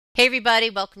Hey everybody,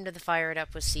 welcome to the Fire It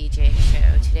Up with CJ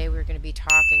show. Today we're going to be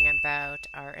talking about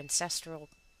our ancestral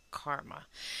karma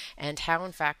and how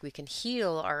in fact we can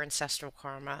heal our ancestral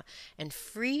karma and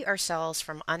free ourselves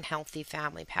from unhealthy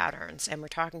family patterns. And we're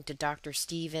talking to Dr.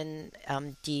 Stephen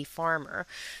D. Farmer,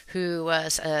 who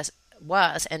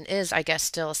was and is, I guess,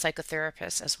 still a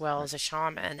psychotherapist as well as a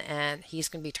shaman. And he's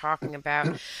going to be talking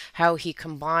about how he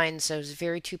combines those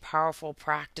very two powerful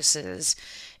practices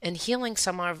in healing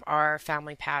some of our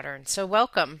family patterns. So,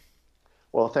 welcome.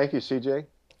 Well, thank you, CJ.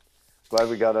 Glad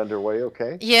we got underway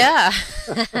okay. Yeah.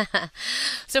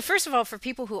 So, first of all, for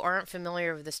people who aren't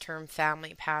familiar with this term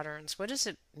family patterns, what does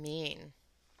it mean?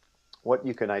 What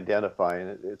you can identify,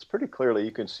 and it's pretty clearly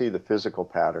you can see the physical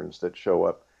patterns that show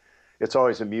up. It's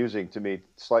always amusing to me,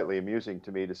 slightly amusing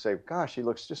to me to say, gosh, he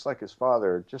looks just like his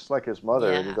father, just like his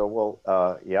mother. And you Yeah. go,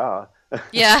 well, yeah,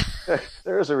 Yeah.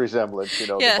 there is a resemblance,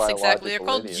 the Yes, exactly. They're biological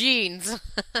called lineage. genes.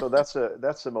 So that's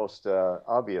the most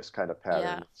obvious kind of Yeah.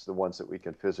 pattern. It's the ones that we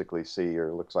can physically see,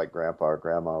 or looks like grandpa or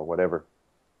grandma or whatever.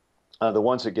 The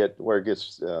ones that get where it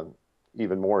gets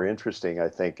even more interesting, I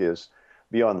think, is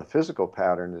beyond the physical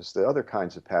pattern is the other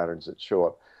kinds of patterns that show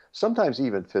up. Sometimes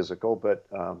even physical, but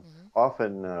Hmm.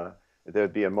 often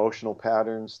there'd be emotional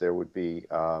patterns. There would be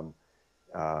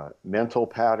mental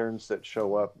patterns that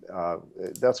show Hmm. up.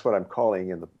 That's what I'm calling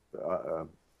in the uh,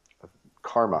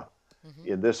 karma. Hmm.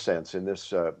 In this sense, in this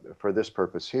for this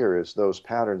purpose here, is those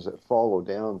patterns that follow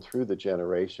down through the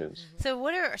generations. So,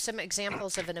 what are some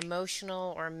examples of an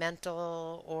emotional or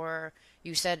mental, or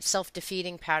you said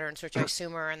self-defeating patterns, which I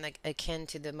assume are in the, akin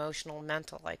to the emotional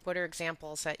mental? Like, what are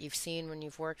examples that you've seen when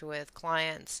you've worked with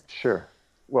clients? Sure.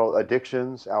 Well,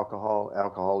 addictions,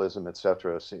 alcoholism,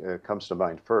 etc., comes to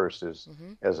mind first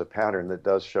Hmm. as a pattern that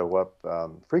does show up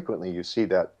frequently. You see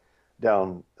that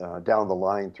down the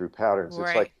line through patterns. It's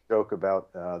like Right. a joke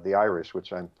about the Irish,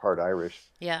 which I'm part Irish.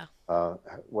 Yeah. Uh,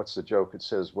 what's the joke? It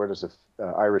says, "Where does a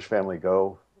Irish family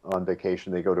go on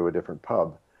vacation? They go to a different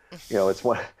pub." It's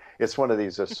one it's one of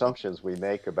these assumptions we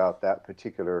make about that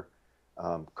particular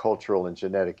cultural and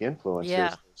genetic Yeah. influences.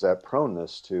 There's that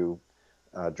proneness to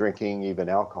drinking, even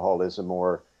alcoholism,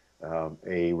 or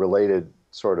a related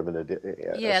sort of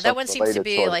Yeah, that something one seems to related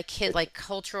be sort of like hit addiction. like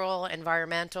cultural,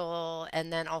 environmental,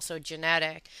 and then also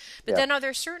genetic. But Yeah. then are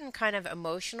there certain kind of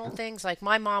emotional things? Like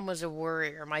my mom was a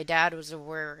worrier, my dad was a Oh,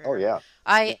 worrier. yeah. Yeah.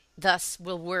 I thus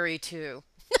will worry too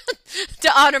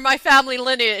to honor my family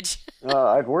lineage.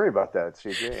 I'd worry about that,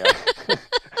 CJ.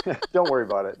 Don't worry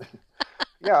about it.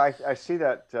 Yeah, I see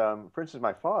that. For instance,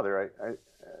 my father, I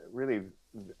really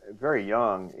very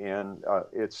young, and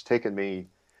it's taken me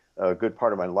a good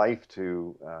part of my life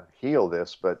to heal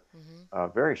this, but Hmm.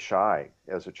 very shy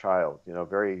as a child,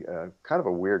 very kind of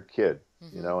a weird kid,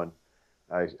 Hmm. and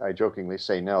I jokingly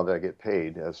say now that I get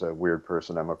paid as a weird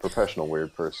person, I'm a professional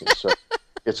weird person. So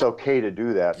it's okay to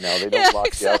do that now. They Yeah, don't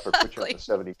lock you up or put you on a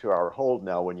exactly. 72-hour hold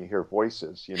now when you hear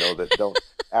voices, that don't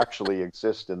actually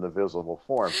exist in the visible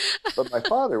form. But my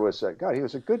father was, God, he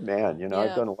was a good man. I've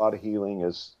Yeah. done a lot of healing,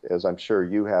 as I'm sure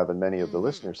you have and many of the Hmm.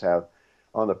 listeners have,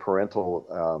 on the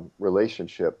parental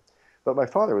relationship. But my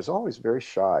father was always very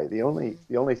shy. Hmm.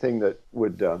 The only thing that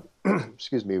would,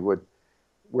 excuse me, would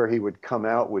where he would come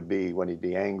out would be when he'd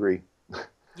be angry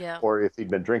Yeah. or if he'd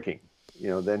been drinking.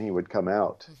 Then he would come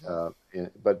out. Hmm.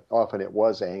 But often it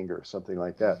was anger, something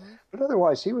like that. Hmm. But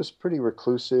otherwise, he was pretty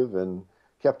reclusive and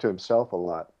kept to himself a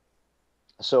lot.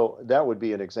 So that would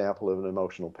be an example of an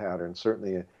emotional pattern,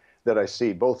 certainly that I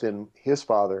see both in his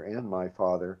father and my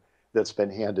father that's been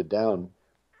handed down,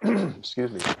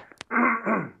 excuse me,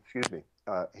 excuse me,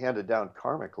 handed down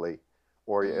karmically,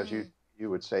 or as Mm. you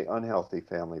would say, unhealthy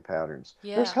family patterns.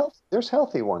 Yeah. There's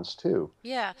healthy ones too.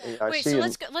 Yeah. I Wait, so see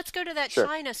in let's go to that sure.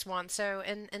 shyness one. So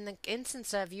in the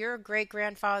instance of your great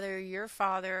grandfather, your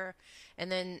father,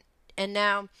 and then and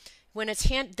now when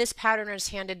this pattern is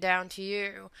handed down to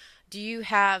you, do you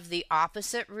have the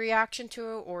opposite reaction to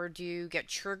it, or do you get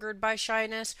triggered by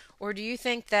shyness, or do you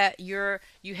think that you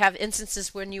have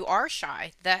instances when you are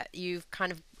shy that you've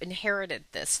kind of inherited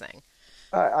this thing?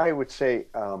 I would say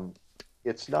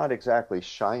it's not exactly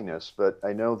shyness, but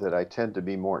I know that I tend to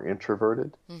be more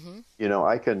introverted. Mm-hmm.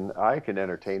 I can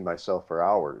entertain myself for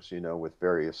hours, with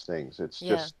various things. It's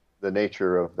Yeah. just the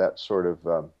nature of that sort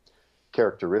of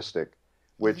characteristic,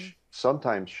 Mm-hmm. which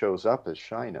sometimes shows up as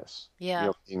shyness. Yeah.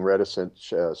 Being reticent,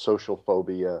 social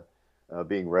phobia,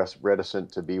 being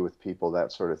reticent to be with people,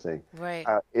 that sort of thing. Right.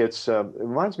 It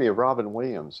reminds me of Robin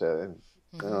Williams.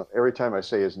 Mm-hmm. Every time I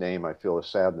say his name, I feel a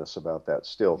sadness about that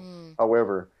still. Mm.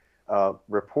 However,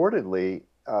 reportedly,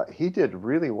 he did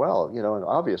really well, and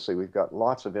obviously we've got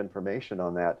lots of information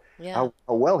on that, Yeah. how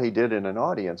well he did in an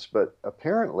audience, but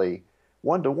apparently.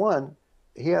 one to one,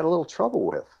 he had a little trouble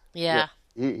with. Yeah,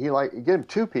 Yeah. he like you get him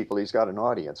two people, he's got an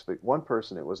audience, but one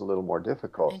person it was a little more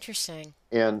difficult. Interesting.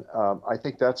 And I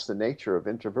think that's the nature of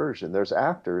introversion. There's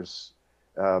actors,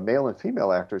 male and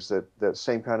female actors that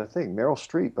same kind of thing. Meryl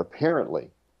Streep apparently,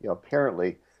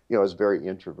 is very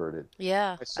introverted.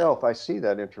 Yeah. Myself, I see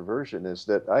that introversion is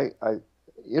that I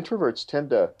introverts tend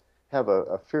to have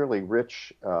a fairly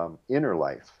rich inner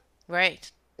life, Right.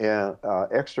 and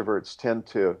extroverts tend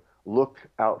to look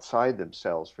outside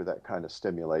themselves for that kind of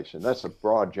stimulation. That's a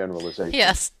broad generalization.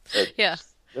 Yes. Yeah.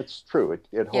 It's true. It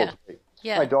Yeah. holds weight. My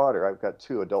Yeah. daughter, I've got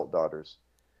two adult daughters.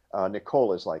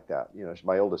 Nicole is like that. She's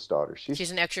my oldest daughter.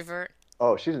 She's an extrovert.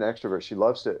 She's an extrovert. She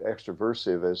loves to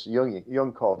extroversive, as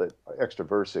Jung called it,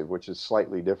 extroversive, which is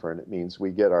slightly different. It means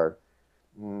we get our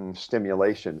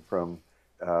stimulation from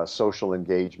social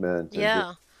engagement and doing Yeah.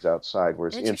 things outside,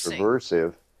 whereas Interesting.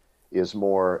 introversive is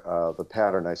more of a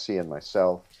pattern I see in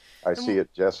myself. I see And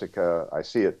it, Jessica. I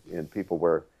see it in people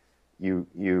where you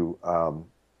you um,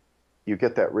 you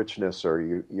get that richness, or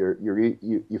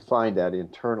you find that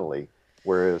internally,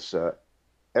 whereas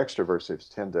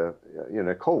extroversives tend to,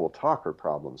 Nicole will talk her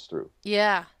problems through.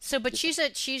 yeah. So, but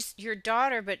she's your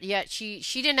daughter, but yet she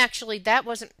didn't actually. That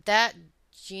wasn't that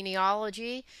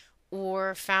genealogy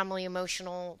or family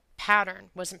emotional pattern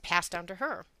wasn't passed down to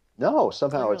her. No,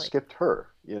 somehow it Clearly. skipped her.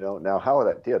 Now how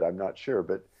that did, I'm not sure,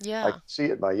 but I Yeah. can see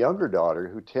it in my younger daughter,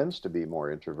 who tends to be more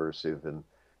introversive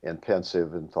and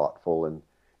pensive and thoughtful, and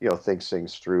thinks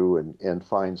things through and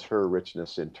finds her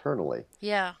richness internally.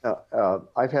 Yeah.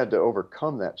 I've had to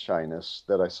overcome that shyness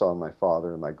that I saw in my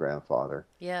father and my grandfather,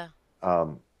 Yeah.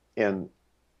 um, and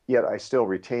yet I still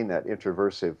retain that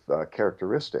introversive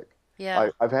characteristic.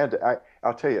 Yeah. I've had to.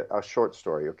 I'll tell you a short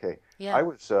story. Okay, I Yeah.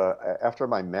 was after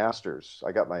my master's.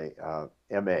 I got my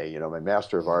MA, my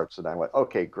Master of Mm. Arts, and I went,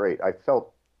 okay, great. I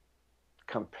felt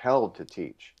compelled to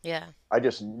teach. Yeah. I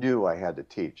just knew I had to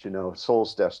teach.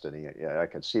 Soul's destiny. Yeah, I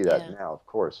can see that Yeah. now, of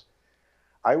course.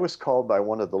 I was called by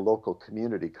one of the local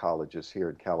community colleges here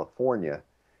in California,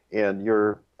 and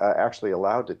you're actually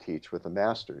allowed to teach with a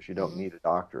master's. You don't Hmm. need a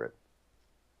doctorate.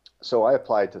 So I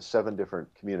applied to 7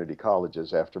 different community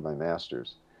colleges after my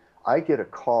master's. I get a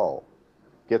call.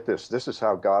 Get this. This is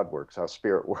how God works, how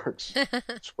spirit works.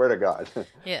 Swear to God.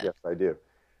 Yeah. Yes, I do.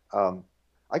 Um,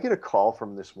 I get a call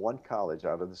from this one college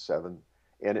out of the 7,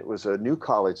 and it was a new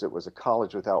college that was a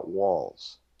college without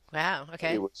walls. Wow. It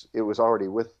Okay. was it was already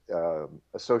with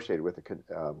associated with a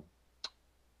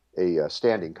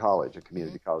standing college, a Hmm.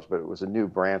 community college, but it was a new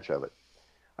branch of it.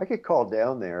 I get called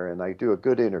down there and I do a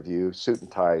good interview, suit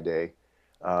and tie day.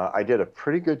 I did a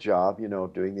pretty good job,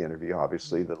 doing the interview.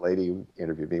 Obviously, Hmm. the lady who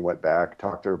interviewed me went back,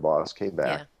 talked to her boss, came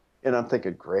back, Yeah. and I'm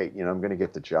thinking, great, I'm going to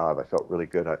get the job. I felt really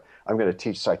good. I'm going to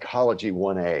teach psychology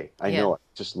 1A. I Yeah. know I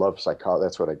just love psychology.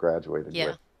 That's what I graduated Yeah.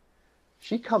 with.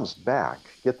 She comes back.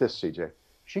 Get this, CJ.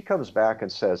 She comes back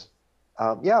and says,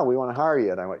 "Yeah, we want to hire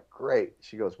you." And I went, "Great."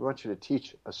 She goes, "We want you to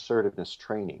teach assertiveness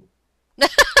training."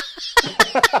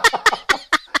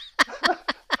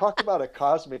 Talk about a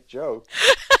cosmic joke.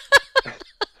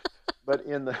 But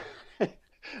in the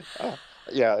uh,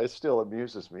 yeah, it still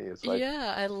amuses me. It's like,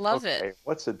 Yeah. I love it. okay,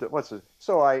 what's it?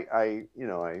 So I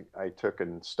took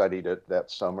and studied it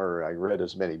that summer. I read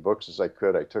as many books as I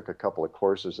could. I took a couple of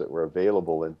courses that were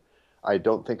available, and I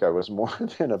don't think I was more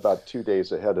than about 2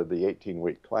 days ahead of the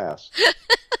 18-week class.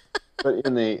 But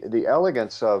in the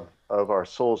elegance of our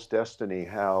soul's destiny,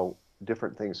 how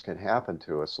different things can happen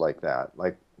to us like that,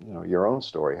 like your own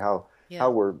story, how Yeah.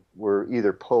 we're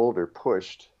either pulled or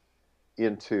pushed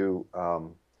into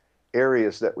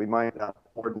areas that we might not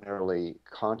ordinarily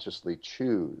consciously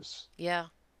choose. Yeah.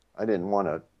 I didn't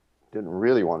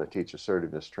really want to teach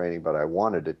assertiveness training, but I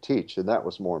wanted to teach, and that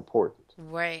was more important.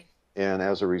 Right. And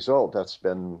as a result, that's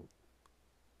been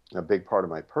a big part of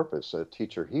my purpose, a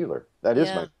teacher healer. That is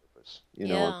my Yeah. purpose, on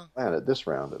Yeah. the planet, this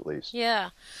round at least. Yeah.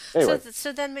 So Anyway,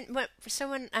 so then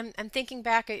when I'm thinking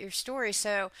back at your story,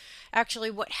 so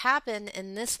actually what happened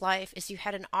in this life is you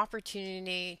had an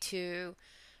opportunity to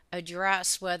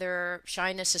address whether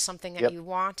shyness is something that yep, you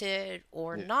wanted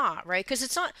or yeah, not, right? Because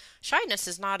it's not shyness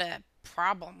is not a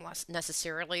problem less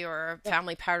necessarily or a yep,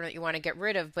 family pattern that you want to get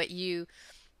rid of, but you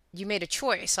made a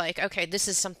choice like, okay, this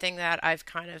is something that I've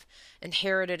kind of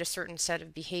inherited a certain set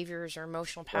of behaviors or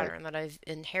emotional right, pattern that I've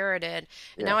inherited,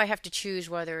 and yeah, now I have to choose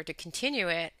whether to continue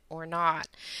it or not.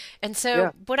 And so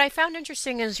yeah, what I found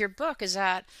interesting is your book is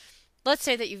that let's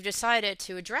say that you've decided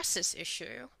to address this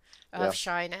issue yeah, of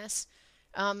shyness,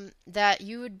 that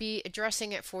you would be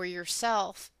addressing it for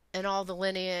yourself and all the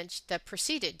lineage that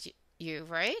preceded you,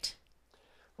 right?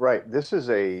 right. This is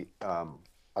a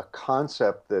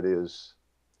concept that is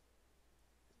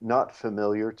not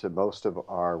familiar to most of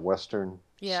our Western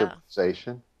Yeah.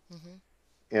 civilization. Hmm.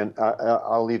 And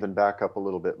I'll even back up a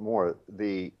little bit more.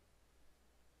 The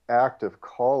act of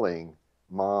calling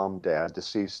mom, dad,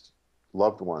 deceased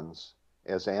loved ones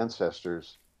as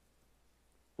ancestors,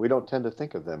 we don't tend to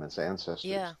think of them as Yeah. ancestors.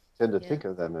 We tend to Yeah. think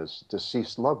of them as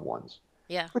deceased loved ones,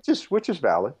 Yeah. which is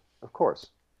valid, of course.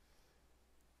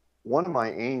 One of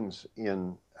my aims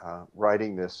in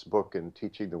writing this book and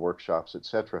teaching the workshops,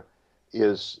 etc.,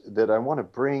 is that I want to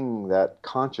bring that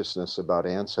consciousness about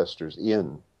ancestors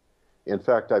in. In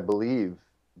fact, I believe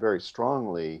very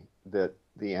strongly that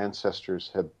the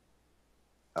ancestors have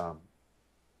um,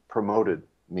 promoted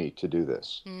me to do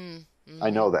this. Mm. I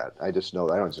Hmm. know that. I just know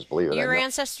that. I don't just believe it. I Your know.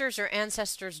 ancestors or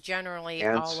ancestors generally all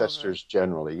over? Ancestors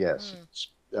generally, yes.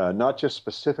 Mm. Not just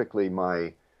specifically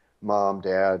my mom,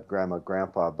 dad, grandma,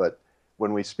 grandpa, but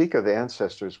when we speak of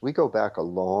ancestors, we go back a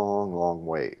long, long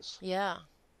ways. Yeah.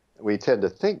 We tend to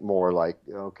think more like,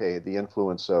 okay, the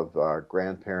influence of our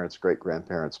grandparents, great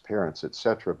grandparents, parents,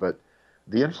 etc. But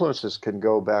the influences can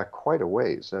go back quite a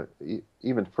ways,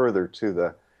 even further to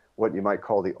the what you might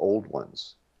call the old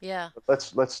ones. Yeah.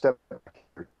 But let's step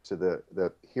back to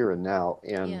the here and now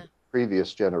and Yeah.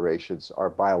 previous generations, our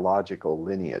biological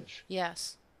lineage.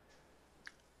 Yes.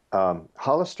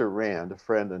 Hollister Rand, a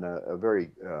friend and a very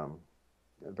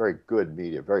good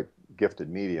medium, very gifted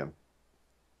medium,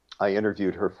 I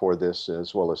interviewed her for this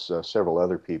as well as several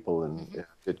other people and Hmm.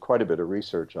 did quite a bit of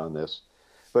research on this.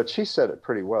 But she said it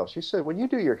pretty well. She said, when you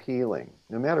do your healing,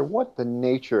 no matter what the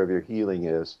nature of your healing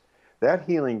is, that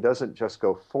healing doesn't just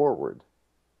go forward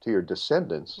to your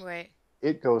descendants, Right.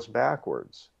 it goes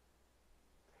backwards.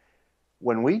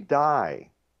 When we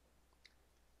die,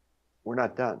 we're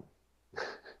not done.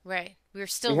 Right. We're We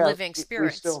still have, living we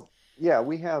spirits. still, yeah,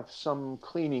 we have some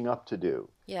cleaning up to do.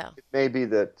 Yeah. It may be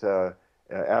that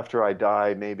after I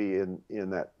die, maybe in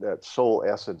that soul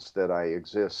essence that I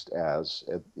exist as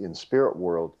in spirit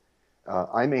world,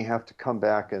 I may have to come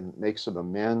back and make some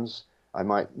amends. I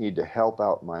might need to help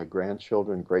out my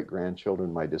grandchildren, great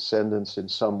grandchildren, my descendants in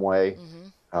some way.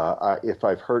 Hmm. If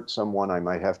I've hurt someone, I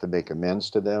might have to make amends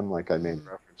to them, like I made Hmm.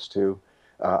 reference to.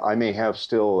 I may have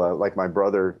still, like my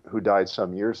brother who died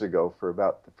some years ago, for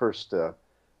about the first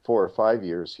 4 or 5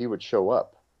 years, he would show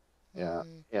up. Yeah,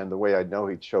 Mm. and the way I'd know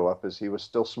he'd show up is he was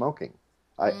still smoking.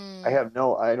 Mm.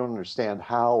 I don't understand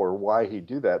how or why he'd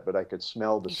do that, but I could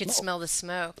smell the You could smoke. smell the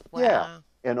smoke. Yeah. Wow.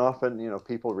 And often,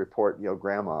 people report,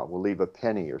 grandma will leave a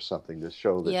penny or something to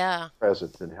show that she's Yeah.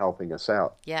 present and helping us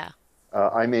out. Yeah.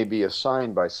 I may be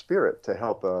assigned by spirit to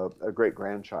help a great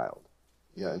grandchild,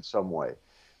 yeah, Mm. in some way.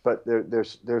 But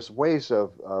there's ways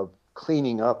of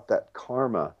cleaning up that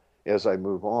karma as I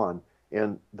move on,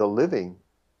 and the living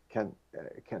can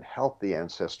help the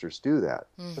ancestors do that.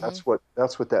 Hmm. That's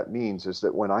what that means is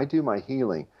that when I do my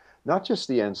healing, not just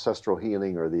the ancestral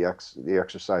healing or the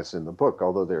exercise in the book,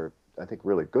 although they're I think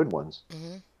really good ones,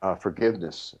 Hmm.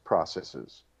 forgiveness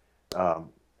processes, um,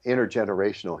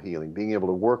 intergenerational healing, being able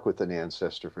to work with an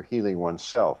ancestor for healing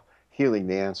oneself, healing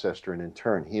the ancestor, and in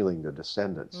turn healing the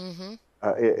descendants. Hmm.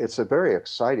 It's a very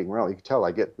exciting realm. You can tell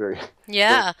I get very, very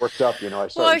Yeah. worked up. I Well, I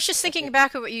start. was just thinking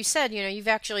back at what you said. You've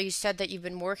actually said that you've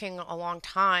been working a long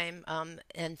time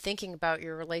and thinking about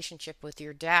your relationship with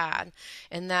your dad,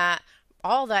 and that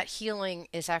all that healing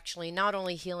is actually not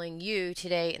only healing you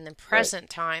today in the Right, present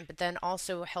time, but then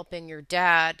also helping your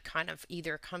dad kind of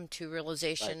either come to right.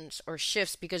 realizations or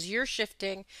shifts because you're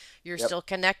shifting, you're Yep, still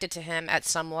connected to him at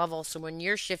some level. So when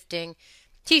you're shifting,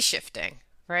 he's shifting,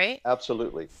 right?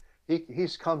 absolutely.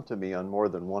 He's come to me on more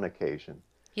than one occasion,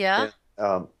 Yeah?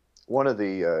 and one of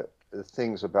the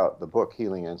things about the book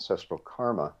Healing Ancestral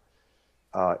Karma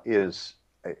is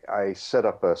I set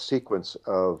up a sequence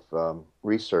of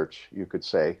research, you could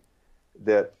say,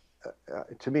 that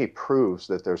to me proves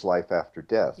that there's life after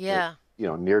death. That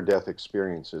Yeah. near-death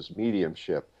experiences,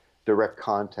 mediumship, direct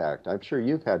contact. I'm sure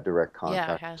you've had direct Yeah, I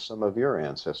contact with have. some of your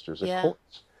ancestors, of Yeah.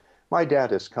 course. My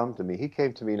dad has come to me. He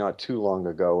came to me not too long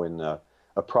ago in a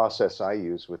process I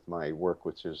use with my work,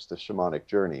 which is the shamanic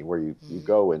journey, where you Hmm.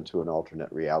 go into an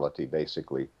alternate reality,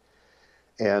 basically.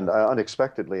 And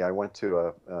unexpectedly, I went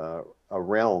to a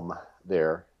realm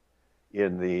there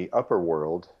in the upper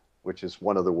world, which is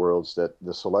one of the worlds that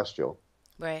the celestial,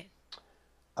 Right.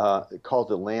 called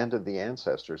the Land of the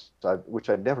Ancestors, which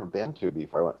I'd never been to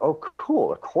before. I went, oh,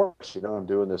 cool, of course, I'm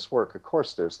doing this work. Of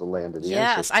course, there's the Land of the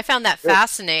Yes, Ancestors. I found that There,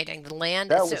 fascinating. The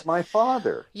land is that so, was my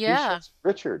father. yeah.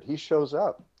 Richard, he shows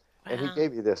up. And he Wow.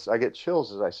 gave me this. I get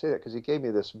chills as I say that because he gave me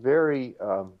this very,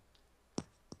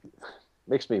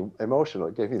 makes me emotional.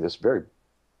 He gave me this very,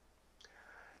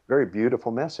 very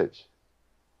beautiful message.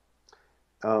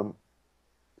 Um,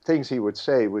 things he would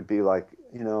say would be like,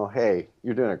 hey,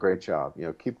 you're doing a great job.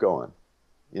 Keep going.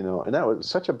 And that was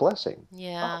such a blessing. Oh, what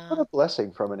Yeah. a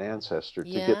blessing from an ancestor to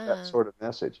get that Yeah. sort of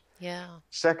message. Yeah.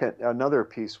 Second, another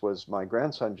piece was my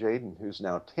grandson Jaden, who's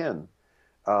now 10.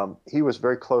 He was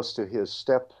very close to his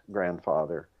step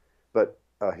grandfather, but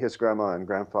his grandma and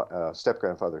step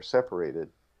grandfather separated,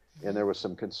 and Hmm. there was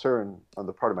some concern on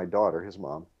the part of my daughter, his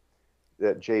mom,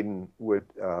 that Jaden would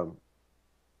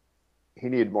he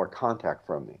needed more contact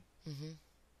from me. Hmm.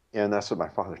 And that's what my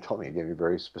father told me. He gave me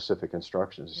very specific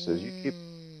instructions. He says,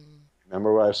 Mm.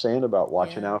 remember what I was saying about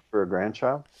watching Yeah. out for a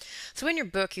grandchild? So in your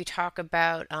book, you talk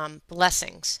about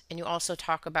blessings and you also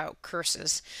talk about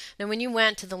curses. Now, when you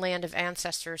went to the land of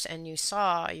ancestors and you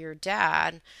saw your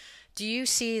dad, do you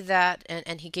see that,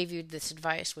 and he gave you this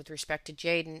advice with respect to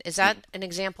Jaden, is that an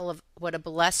example of what a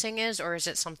blessing is, or is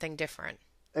it something different?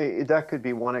 That could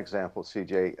be one example,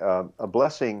 CJ. A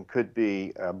blessing could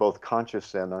be both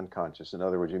conscious and unconscious. In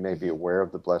other words, you may be Hmm. aware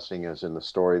of the blessing, as in the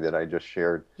story that I just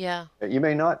shared. Yeah. You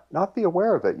may not be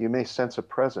aware of it. You may sense a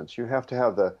presence. You have to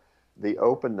have the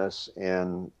openness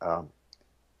and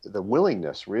the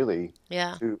willingness, really,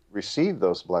 Yeah. to receive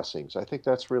those blessings. I think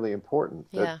that's really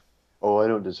important. That Yeah. oh, I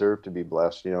don't deserve to be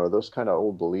blessed. Or those kind of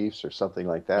old beliefs or something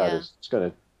like that Yeah. is it's going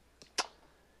to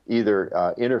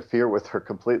either interfere with or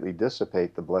completely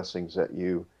dissipate the blessings that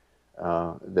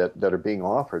are being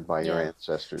offered by your Yeah.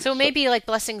 ancestors. So So maybe like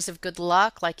blessings of good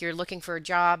luck, like you're looking for a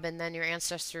job and then your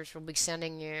ancestors will be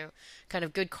sending you kind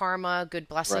of good karma, good right,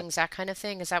 blessings, that kind of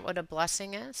thing. Is that what a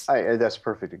blessing is? that's a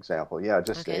perfect example. Yeah,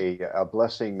 just Okay. a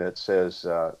blessing that says,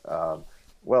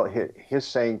 well, his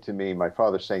saying to me, my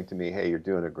father saying to me, "Hey, you're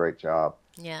doing a great job."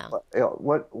 Yeah.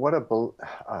 What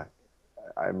uh,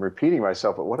 I'm repeating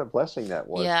myself, but what a blessing that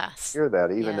was to Yes. hear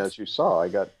that. Even Yes. as you saw, I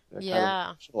got kind of Yeah.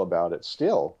 emotional about it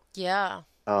still. Yeah.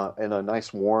 And a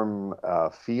nice warm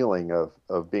feeling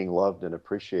of being loved and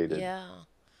appreciated. Yeah.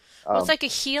 Well, it's Um, like a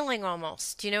healing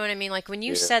almost. Do you know what I mean? Like when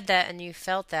you it said that and you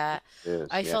felt that, is,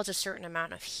 I yeah, felt a certain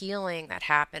amount of healing that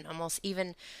happened. Almost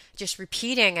even just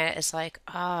repeating it is like,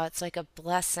 ah, it's like a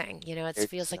blessing. It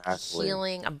feels like exactly.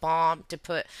 healing, a balm to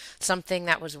put something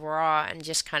that was raw and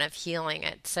just kind of healing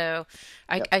it. So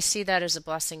Yep. I see that as a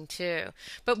blessing too.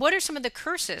 But what are some of the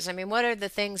curses? I mean, what are the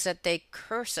things that they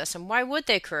curse us, and why would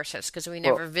they curse us? Because we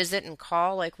Well, never visit and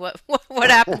call. Like what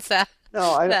happens that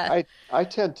no, that? I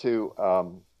tend to,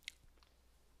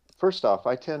 first off,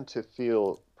 I tend to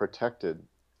feel protected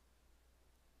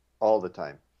all the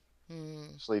time, Hmm.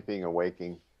 sleeping,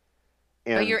 awaking.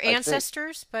 By And your I think,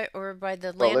 ancestors, or by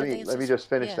the well, land of the let me ancestors? just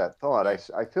finish Yeah, that thought.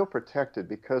 yeah. I feel protected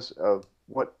because of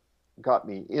what got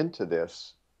me into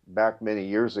this back many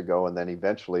years ago, and then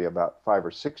eventually about 5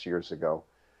 or 6 years ago,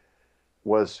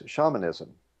 was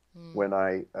shamanism. Mm, When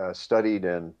I studied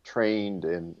and trained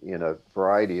in a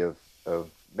variety of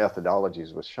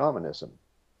methodologies with shamanism.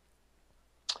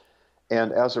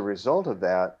 And as a result of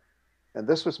that, and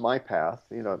this was my path,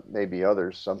 maybe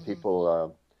others, some hmm.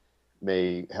 people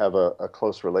may have a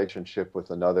close relationship with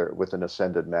with an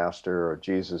ascended master or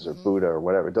Jesus or Hmm. Buddha or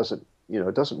whatever. It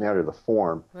doesn't matter the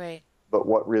form, Right. but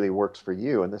what really works for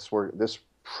you. And this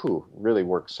really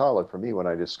worked solid for me when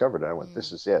I discovered it. I went, Mm,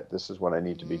 this is it. This is what I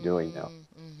need to be doing now.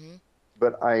 mm, hmm.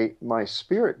 But my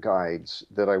spirit guides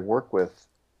that I work with,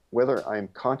 whether I'm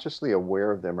consciously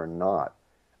aware of them or not,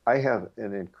 I have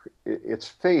it's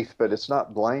faith, but it's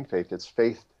not blind faith. It's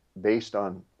faith based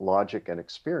on logic and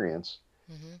experience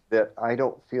Hmm. that I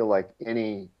don't feel like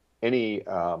any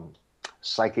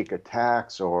psychic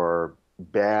attacks or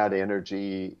bad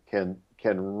energy can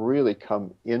really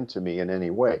come into me in any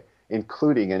way,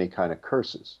 including any kind of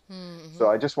curses. Hmm. So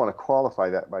I just want to qualify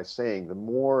that by saying the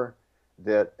more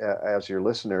that as your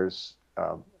listeners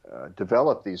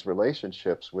develop these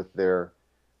relationships with their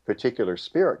particular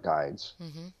spirit guides,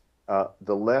 Hmm.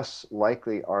 the less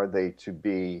likely are they to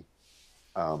be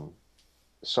um,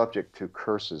 subject to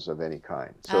curses of any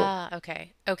kind. So Ah,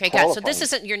 okay. Okay, got it. So this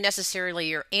qualifying, isn't necessarily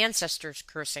your ancestors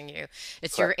cursing you.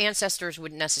 It's your correct? ancestors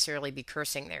wouldn't necessarily be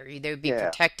cursing there. They would be Yeah,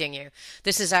 protecting you.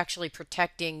 This is actually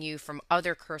protecting you from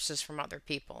other curses from other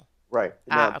people. right.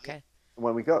 Ah, Now, okay.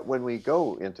 when we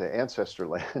go into ancestor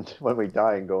land, when we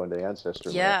die and go into ancestor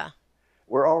land, Yeah.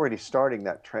 we're already starting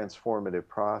that transformative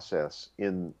process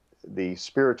in the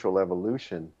spiritual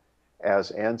evolution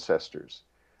as ancestors.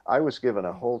 I was given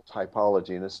a Mm, whole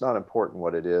typology, and it's not important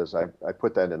what it is. I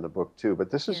put that in the book too,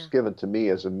 but this is yeah. given to me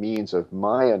as a means of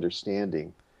my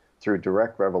understanding through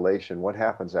direct revelation what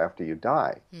happens after you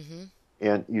die. Hmm.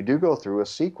 And you do go through a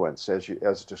sequence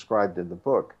as described in the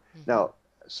book. Hmm. Now,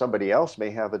 somebody else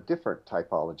may have a different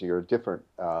typology or a different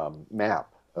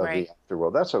map of the Right.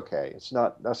 afterworld. That's okay.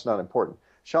 That's not important.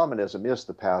 shamanism is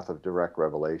the path of direct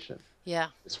revelation. Yeah.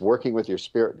 It's working with your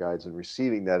spirit guides and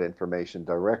receiving that information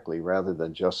directly rather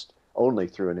than just only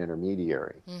through an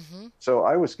intermediary. Mm-hmm. So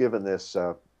I was given this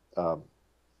um,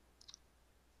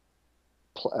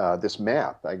 this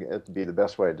map, it'd be the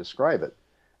best way to describe it,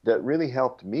 that really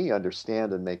helped me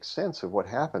understand and make sense of what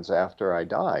happens after I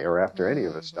die or after any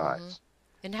of us Mm-hmm. dies.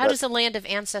 And how But does the land of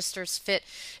ancestors fit?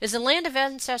 Is the land of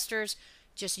ancestors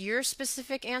just your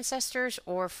specific ancestors,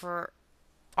 or for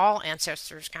all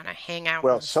ancestors kind of hang out in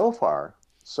well, this? so far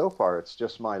it's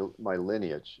just my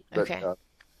lineage. But Okay.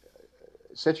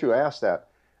 since you asked that,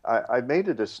 I made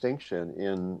a distinction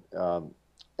in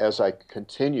as I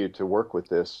continued to work with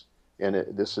this, and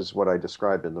this is what I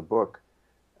described in the book,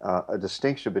 a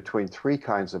distinction between three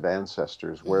kinds of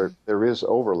ancestors Mm-hmm. where there is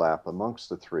overlap amongst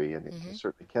the three, and it Mm-hmm.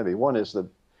 certainly can be. One is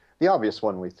the obvious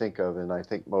one we think of, and I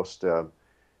think most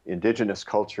indigenous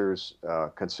cultures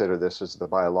consider this as the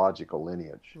biological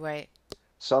lineage. Right.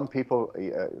 Some people,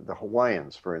 the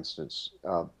Hawaiians, for instance,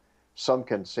 some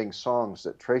can sing songs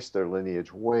that trace their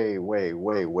lineage way, way,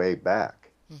 way, way back,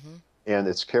 Mm-hmm. and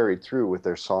it's carried through with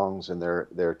their songs and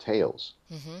their tales.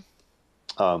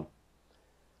 Mm-hmm. Um,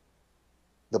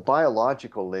 the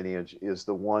biological lineage is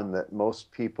the one that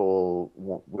most people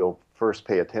will first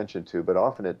pay attention to, but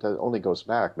often only goes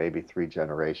back maybe three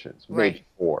generations, Right. maybe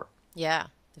four. Yeah.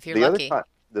 If you're The other lucky. kind,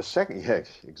 the second, yeah,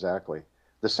 exactly.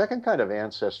 The second kind of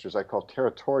ancestors I call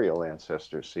territorial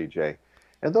ancestors, CJ,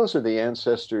 and those are the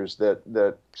ancestors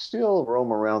that still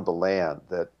roam around the land,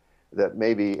 that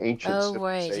maybe ancient Oh,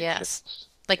 right. Yes. civilizations.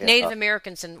 Like And, Native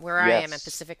Americans in where I am in yes,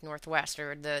 Pacific Northwest,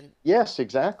 or the yes,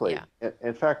 exactly. yeah.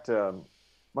 In fact,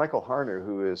 Michael Harner,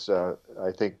 who is,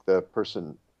 I think, the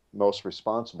person most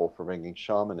responsible for bringing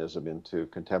shamanism into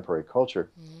contemporary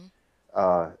culture, Mm-hmm.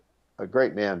 uh, a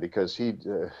great man because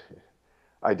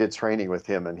I did training with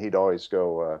him, and he'd always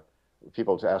go.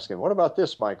 People to ask him, "What about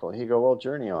this, Michael?" And he'd go, "Well,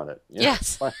 journey on it.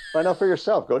 Yes. Find out for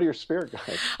yourself. Go to your spirit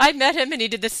guides." I met him and he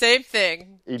did the same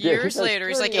thing He did. He years says, later.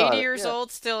 He's like "Journey 80 on it." years Yeah,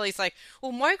 old still. He's like,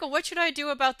 "Well, Michael, what should I do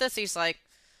about this?" He's like,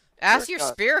 "Ask journey your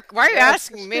on. spirit. Why are you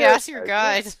Ask your asking me? spirit Ask your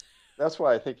guides. Yeah, guides." that's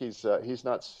why I think he's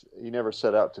not. He never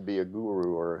set out to be a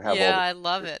guru or have all Yeah, the I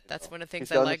love answers. it. That's one of the He's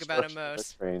things I done like about him instructional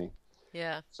most. training.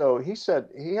 Yeah. So he said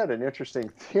he had an interesting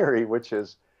theory, which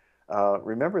is,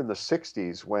 remember in the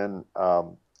 '60s when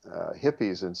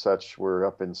hippies and such were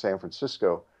up in San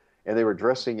Francisco, and they were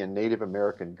dressing in Native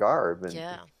American garb, and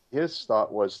Yeah. his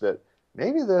thought was that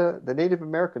maybe the Native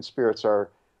American spirits are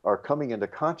coming into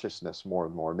consciousness more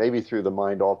and more, maybe through the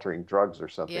mind-altering drugs or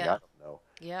something. I Yeah. don't know,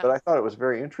 Yeah. but I thought it was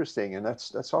very interesting, and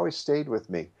that's always stayed with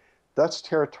me. That's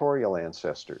territorial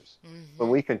ancestors. When Mm-hmm.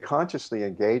 we can consciously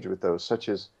engage with those, such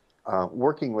as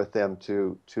working with them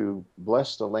to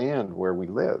bless the land where we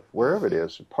live, wherever it Mm-hmm.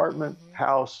 is, apartment, Mm-hmm.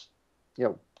 house,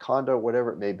 condo,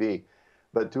 whatever it may be,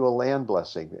 but do a land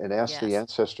blessing and ask the Yes.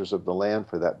 ancestors of the land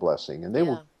for that blessing, and they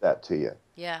will Yeah. give that to you.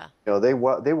 Yeah. They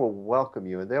will welcome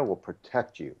you and they will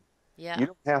protect you. You Yeah.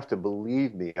 don't have to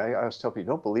believe me. I always tell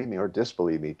people, don't believe me or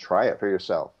disbelieve me. Try it for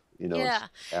yourself, and see Yeah. what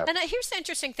And happens. here's the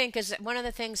interesting thing, because one of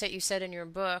the things that you said in your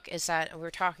book is that we're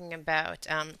talking about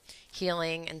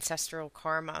healing ancestral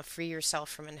karma, free yourself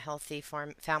from unhealthy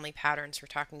family patterns. We're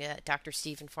talking to Dr.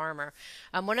 Stephen Farmer.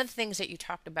 One of the things that you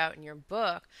talked about in your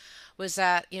book was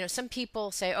that, some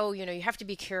people say, oh, you have to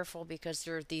be careful because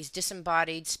there are these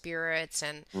disembodied spirits,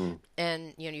 Mm.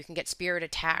 and you can get spirit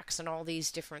attacks and all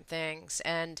these different things.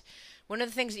 And one of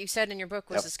the things that you said in your book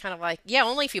was Yep. it's kind of like, yeah,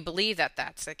 only if you believe that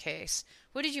that's the case.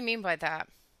 What did you mean by that?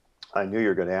 I knew you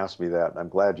were going to ask me that, and I'm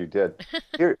glad you did.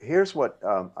 Here's what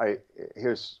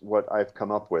I've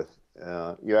come up with.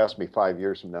 You asked me 5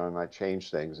 years from now, I might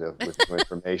change things with new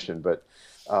information. But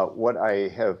what I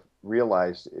have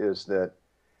realized is that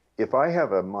if I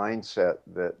have a mindset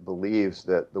that believes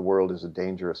that the world is a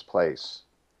dangerous place,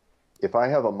 if I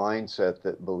have a mindset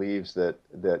that believes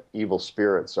that evil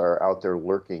spirits are out there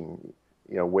lurking,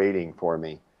 waiting for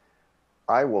me,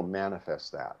 I will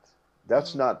manifest that.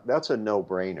 Mm. That's a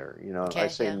no-brainer. I Okay,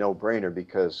 say yeah. no-brainer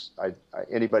because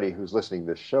anybody who's listening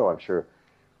to this show, I'm sure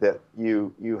that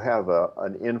you have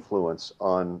an influence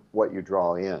on what you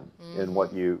draw in, and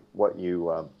Mm-hmm.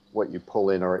 what you pull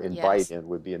in or invite Yes. in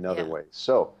would be another Yeah. way.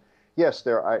 So, yes,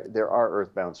 there are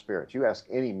earthbound spirits. You ask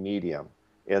any medium,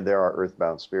 and there are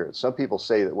earthbound spirits. Some people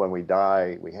say that when we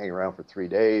die, we hang around for 3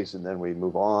 days and then we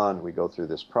move on. We go through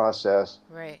this process.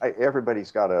 Right.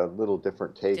 Everybody's got a little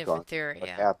different take on Different theory, what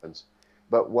yeah. happens.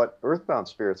 But what earthbound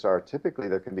spirits are, typically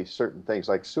there can be certain things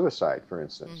like suicide, for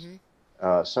instance.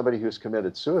 Mm-hmm. Somebody who's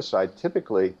committed suicide,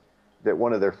 typically that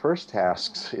one of their first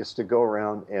tasks is to go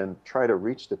around and try to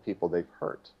reach the people they've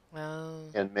hurt Oh.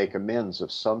 and make amends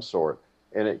of some sort.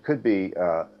 and it could be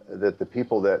that the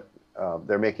people that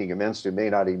they're making amends to may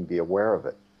not even be aware of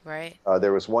it. Right.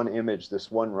 There was one image this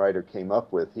one writer came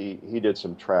up with. He did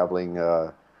some traveling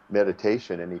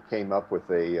meditation, and he came up with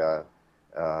a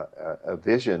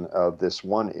vision of this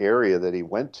one area that he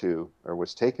went to or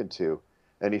was taken to,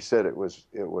 and he said it was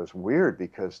weird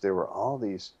because there were all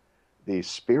these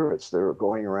spirits that were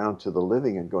going around to the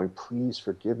living and going, please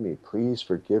forgive me, please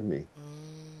forgive me. Mm.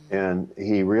 And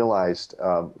he realized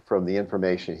from the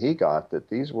information he got that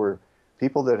these were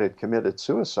people that had committed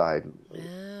suicide, Oh,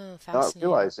 not fascinating.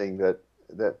 realizing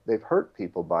that they've hurt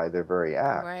people by their very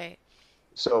act. Right.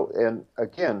 So, and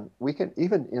again, we can,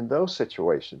 even in those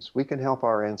situations, we can help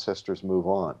our ancestors move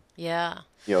on, Yeah.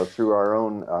 through our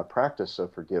own practice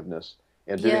of forgiveness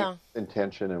and doing it Yeah. with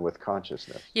intention and with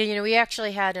consciousness. Yeah, we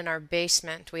actually had in our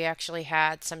basement, we actually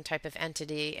had some type of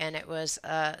entity, and it was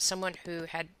someone who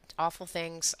had awful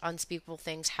things, unspeakable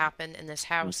things happen in this Mm.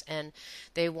 house, and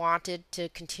they wanted to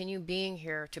continue being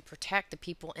here to protect the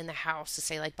people in the house, to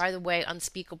say, like, by the way,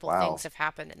 unspeakable things Wow. have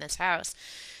happened in this house.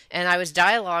 And I was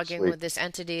dialoguing Sweet. with this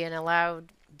entity and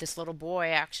allowed this little boy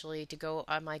actually to go.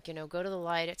 I'm like, go to the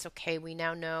light, it's okay, we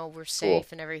now know we're Cool.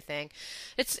 safe and everything.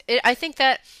 I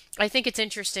think it's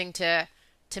interesting to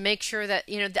make sure that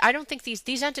I don't think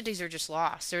these entities are just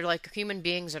lost. They're like human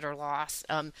beings that are lost.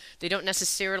 They don't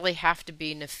necessarily have to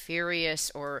be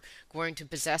nefarious or going to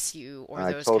possess you or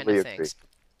I those kind of totally agree. things.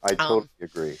 I Um, totally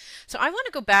agree. so I want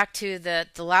to go back to the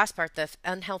last part, the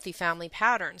unhealthy family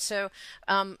pattern. So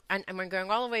and we're going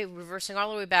all the way, reversing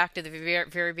all the way back to the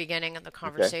very beginning of the Okay.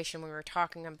 conversation. We were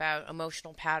talking about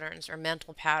emotional patterns or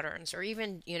mental patterns or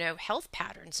even health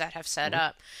patterns that have set Hmm.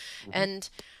 up. Hmm. And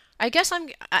I guess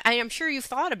I am sure you've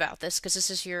thought about this because this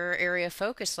is your area of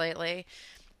focus lately.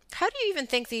 How do you even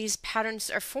think these patterns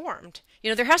are formed?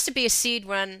 There has to be a seed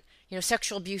when,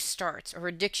 sexual abuse starts or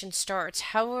addiction starts.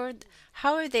 How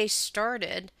are they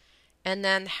started, and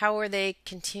then how are they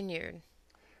continued?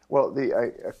 Well,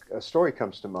 a story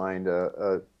comes to mind.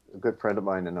 A good friend of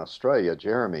mine in Australia,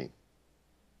 Jeremy,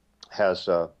 has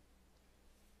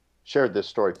shared this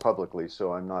story publicly.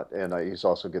 So I'm not, and he's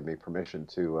also given me permission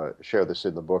to share this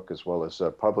in the book as well as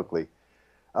publicly.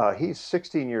 He's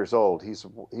 16 years old. He's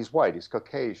white. He's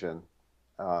Caucasian.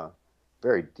 Uh,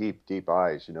 Very deep, deep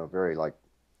eyes. Very like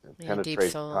Yeah, deep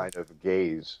penetrating soul. kind of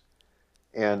gaze.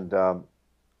 And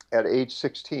at age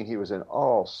 16, he was in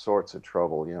all sorts of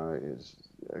trouble.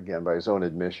 Again, by his own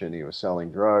admission, he was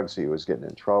selling drugs. He was getting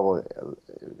in trouble,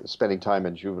 spending time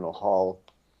in juvenile hall.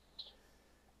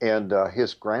 And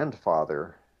his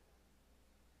grandfather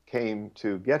came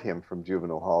to get him from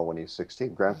juvenile hall when he's 16.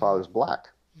 Hmm. Grandfather's black.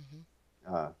 Hmm.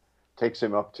 Uh, Takes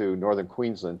him up to northern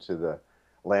Queensland to the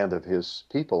land of his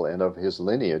people and of his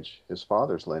lineage, his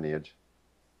father's lineage.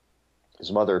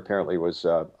 His mother apparently was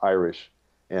Irish,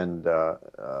 and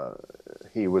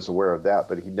he was aware of that,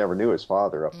 but he never knew his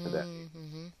father up to that.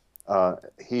 Hmm.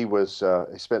 He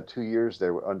spent 2 years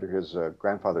there under his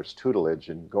grandfather's tutelage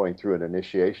and going through an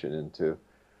initiation into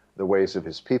the ways of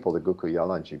his people, the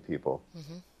Gukuyalanji people,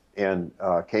 Hmm. and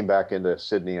came back into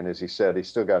Sydney. And as he said, he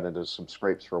still got into some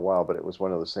scrapes for a while, but it was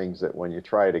one of those things that when you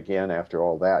try it again after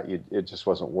all that, it just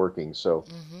wasn't working. So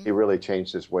Hmm. he really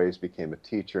changed his ways, became a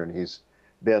teacher, and he's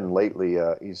been lately,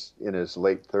 he's in his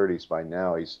late 30s by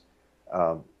now. He's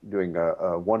doing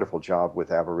a wonderful job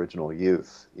with Aboriginal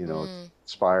youth,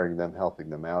 inspiring them, helping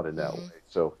them out in that way. Hmm.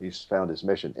 So he's found his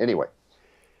mission. Anyway,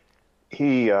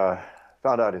 he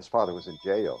found out his father was in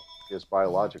jail. His Hmm.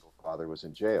 biological father was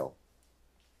in jail.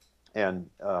 And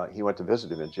he went to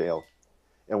visit him in jail.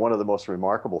 And one of the most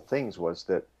remarkable things was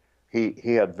that he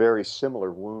had very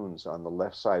similar wounds on the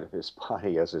left side of his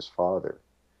body as his father.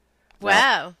 Now,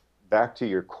 Wow. back to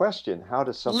your question, how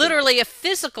does something like, Literally a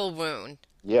physical wound.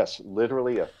 yes,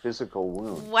 literally a physical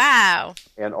wound. Wow.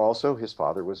 And also, his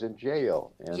father was in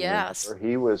jail. And Yes. remember,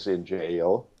 he was in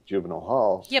jail, juvenile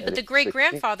hall, Yeah, at but the age great 16.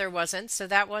 grandfather wasn't, so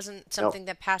that wasn't No, something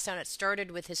that passed down. It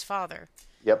started with his father.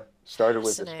 yep, started with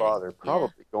his Fascinating. father, Yeah.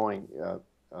 probably going.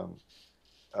 Um,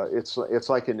 it's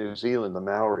like in New Zealand, the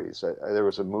Maoris. There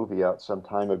was a movie out some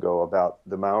time ago about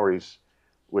the Maoris,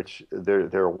 which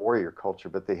they're a warrior culture,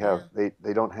 but Yeah.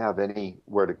 they don't have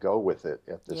anywhere to go with it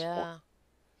at this point. Yeah.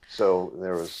 So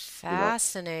there was,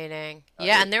 Fascinating.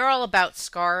 Yeah, and they're all about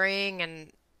scarring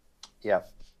and, yeah.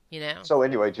 you know. So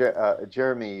anyway,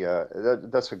 Jeremy,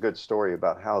 that's a good story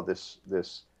about how this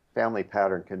family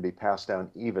pattern can be passed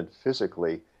down even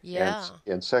physically, Yeah.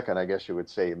 and second, I guess you would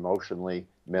say emotionally,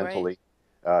 Right. mentally.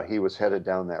 He was headed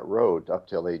down that road up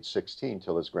till age 16,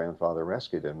 till his grandfather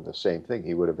rescued him. The same thing,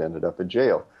 he would have ended up in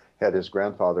jail had his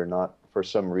grandfather not, for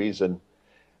some reason,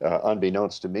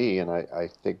 unbeknownst to me, and I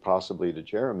think possibly to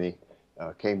Jeremy,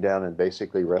 came down and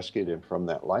basically rescued him from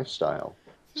that lifestyle.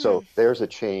 Hmm. So there's a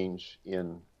change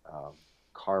in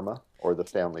karma or the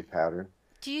family pattern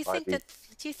Do you by think the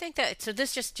that so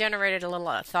this just generated a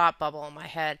little thought bubble in my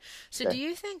head. So do okay.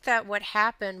 you think that what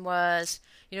happened was,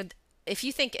 if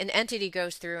you think an entity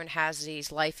goes through and has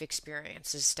these life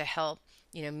experiences to help,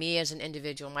 me as an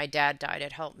individual, my dad died,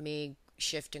 it helped me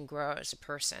shift and grow as a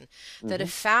person, that a Hmm.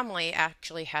 family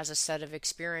actually has a set of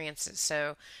experiences.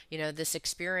 So, this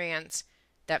experience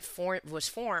that was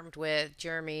formed with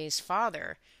Jeremy's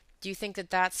father, do you think that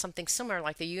that's something similar,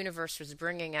 like the universe was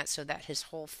bringing it so that his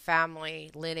whole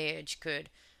family lineage could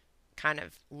kind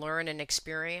of learn and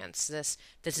experience this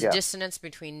Yeah, dissonance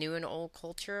between new and old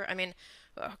culture? I mean,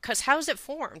 because how is it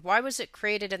formed? Why was it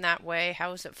created in that way?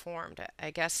 How was it formed?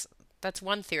 I guess that's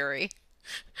one theory.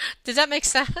 Does that make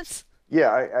sense?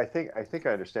 yeah. I think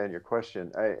I understand your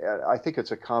question. I think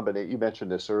it's a combination. You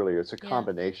mentioned this earlier. It's a Yeah.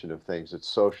 combination of things. It's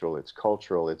social, it's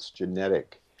cultural, it's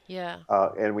genetic. Yeah.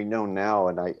 And we know now,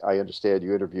 and I understand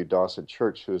you interviewed Dawson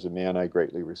Church, who is a man I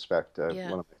greatly respect. Yeah.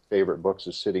 One of my favorite books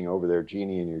is sitting over there,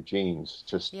 Genie in Your Genes,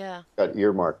 just Yeah. got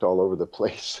earmarked all over the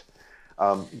place.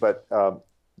 But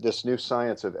this new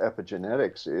science of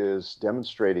epigenetics is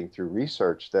demonstrating through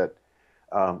research that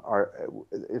our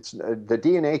it's the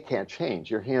DNA can't change.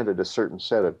 You're handed a certain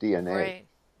set of DNA, Right.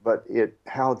 but it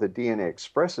how the DNA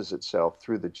expresses itself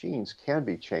through the genes can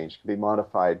be changed, can be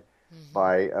modified Mm-hmm.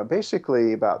 by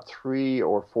basically about three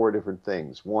or four different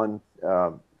things. One,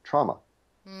 trauma,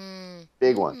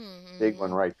 big one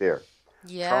Mm-hmm. right there.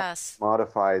 Trauma Yes.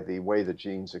 modify the way the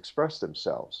genes express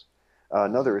themselves. Mm-hmm.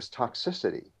 Another is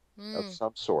toxicity of Mm.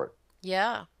 some sort.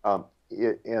 Yeah.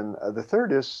 And the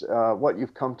third is what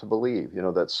you've come to believe,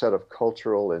 that set of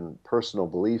cultural and personal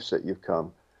beliefs that you've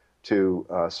come to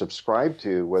subscribe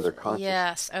to, whether conscious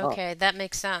Yes, or not. okay, that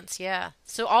makes sense. Yeah.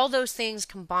 So all those things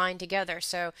combine together.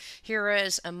 So here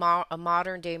is a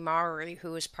modern day Maori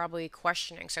who is probably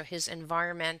questioning. So his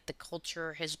environment, the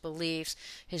culture, his beliefs,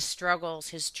 his struggles,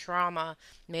 his trauma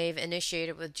may have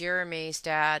initiated with Jeremy's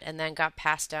dad and then got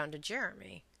passed down to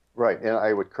Jeremy. Right, and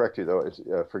I would correct you though,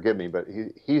 forgive me, but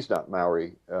he's not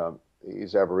Maori.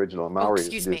 He's Aboriginal. Oh, Maori is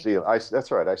excuse New me. Zealand.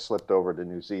 That's all right. I slipped over to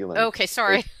New Zealand. Okay,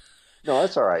 sorry. No,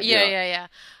 that's all right. Yeah, yeah, yeah.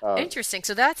 Uh, Interesting.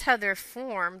 So that's how they're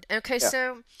formed. Okay, yeah,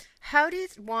 so how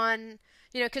did one,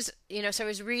 because, so I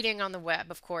was reading on the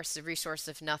web, of course, the resource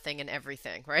of nothing and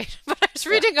everything, right? But I was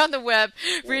yeah. reading on the web,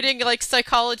 reading like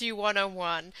Psychology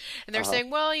 101, and they're Uh-huh. saying,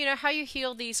 well, how you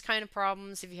heal these kind of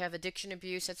problems if you have addiction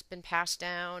abuse that's been passed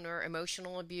down, or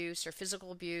emotional abuse, or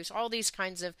physical abuse, all these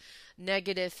kinds of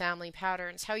negative family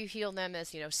patterns, how you heal them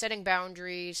is, setting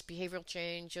boundaries, behavioral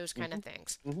change, those kind of Hmm.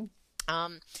 things. Hmm.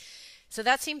 Um, so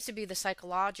that seems to be the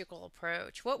psychological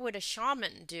approach. What would a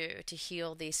shaman do to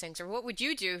heal these things? Or what would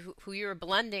you do who you're a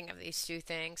blending of these two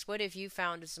things? What have you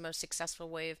found is the most successful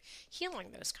way of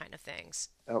healing those kind of things?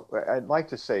 I'd like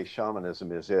to say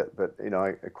shamanism is it, but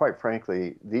quite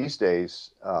frankly, these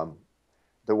days,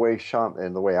 the way shaman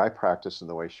and the way I practice and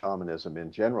the way shamanism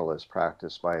in general is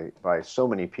practiced by so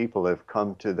many people have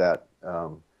come to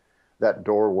that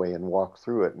doorway and walked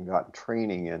through it and gotten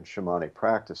training in shamanic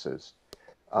practices.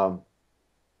 Um,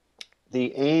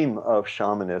 the aim of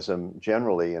shamanism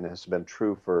generally, and has been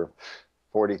true for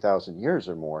 40,000 years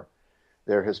or more,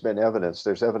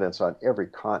 there's evidence on every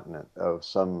continent of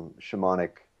some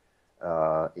shamanic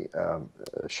uh, um,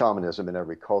 shamanism in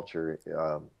every culture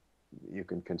you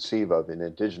can conceive of in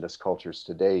indigenous cultures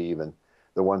today, even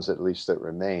the ones at least that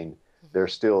remain. There Hmm.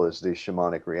 still is these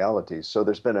shamanic realities. So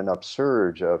there's been an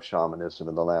upsurge of shamanism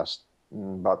in the last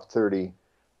about 30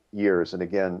 years. And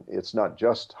again, it's not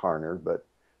just Harner, but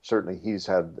certainly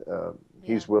Yeah,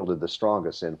 he's wielded the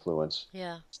strongest influence.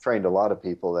 yeah, He's trained a lot of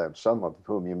people, that some of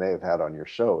whom you may have had on your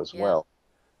show as yeah. well,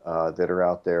 that are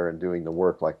out there and doing the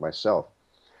work like myself.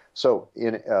 So,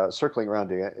 in circling around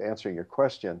to answering your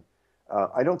question,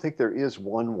 I don't think there is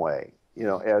one way. Hmm.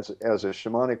 As a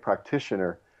shamanic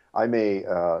practitioner, I may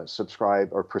subscribe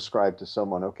or prescribe to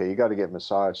someone, okay, you got to get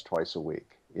massaged twice a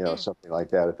week, Mm, something like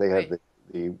that, if they have right.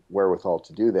 the wherewithal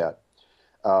to do that.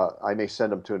 I may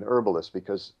send them to an herbalist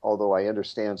because although I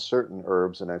understand certain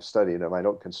herbs and I've studied them, I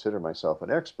don't consider myself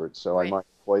an expert, so I Right. might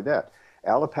employ that.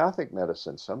 Allopathic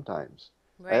medicine sometimes.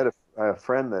 I had Right. a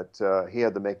friend that he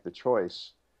had to make the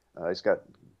choice. He's got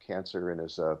cancer in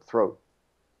his throat,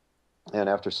 and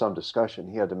after some discussion,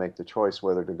 he had to make the choice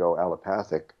whether to go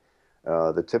allopathic,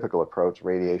 the typical approach,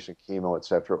 Right. radiation, chemo,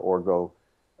 etc., or go,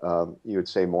 you would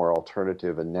say, more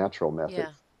alternative and natural Yeah.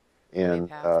 methods. And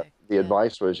Homeopathic. the Yeah.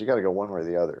 advice was you got to go one way or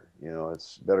the other.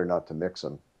 It's better not to mix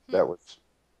them. Hmm. That was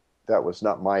that was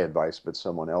not my advice, but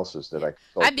someone else's that Yeah. I I'd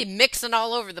consulted. be mixing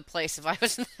all over the place if I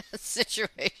was in that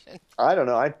situation. I don't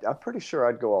know. I'm pretty sure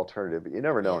I'd go alternative, but you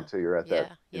never know Yeah. until you're at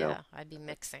that, Yeah. Yeah. I'd be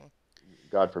mixing.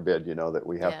 God forbid, that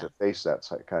we have Yeah. to face that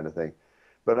kind of thing.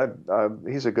 But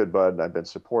he's a good bud, and I've been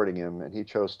supporting him, and he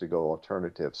chose to go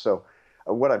alternative. So,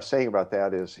 what I'm saying about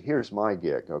that is, here's my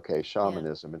gig, okay, Yeah.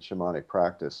 shamanism and shamanic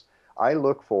practice. I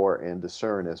look for and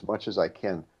discern as much as I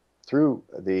can through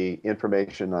the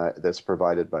information that's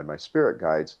provided by my spirit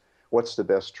guides, what's the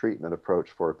best treatment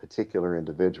approach for a particular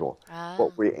individual.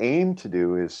 What Ah. we aim to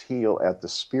do is heal at the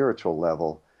spiritual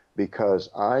level because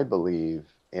I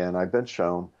believe, and I've been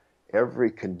shown, every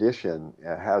condition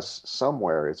has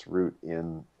somewhere its root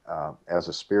in as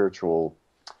a spiritual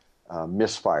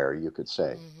misfire, you could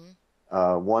say.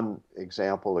 Mm-hmm. One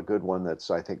example, a good one that's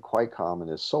I think quite common,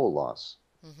 is soul loss.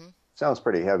 Mm-hmm. Sounds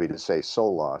pretty heavy to say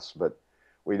soul loss, but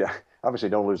we obviously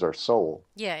don't lose our soul.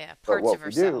 Yeah. Yeah. But Parts of what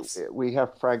we do, ourselves. we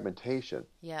have fragmentation.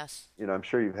 Yes. I'm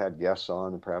sure you've had guests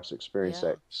on and perhaps experienced Yeah.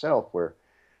 that yourself, where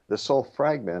the soul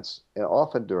fragments, and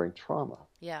often during trauma.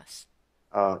 Yes.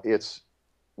 It's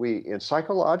we and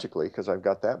psychologically, because I've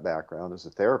got that background as a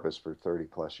therapist for 30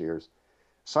 plus years,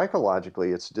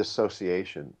 psychologically it's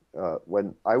dissociation.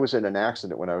 When I was in an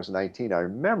accident when I was 19, I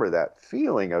remember that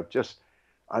feeling of just,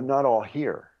 I'm not all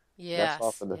here. That's Yes.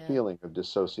 often the Yeah. feeling of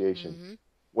dissociation. Mm-hmm.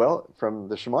 Well, from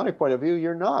the shamanic point of view,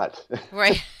 you're not.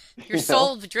 Right. Your you know,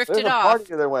 soul there's drifted a part of off.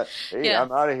 you that went, hey, Yeah.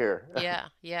 I'm out of here. Yeah.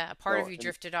 Yeah. A part of so you and,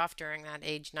 drifted off during that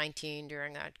age 19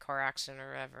 during that car accident or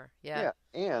whatever. Yeah.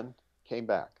 yeah, and came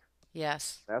back.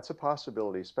 Yes. That's a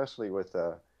possibility, especially with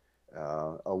a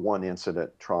one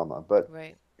incident trauma. But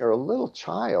Right. you're a little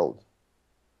child.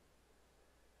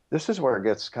 This is where it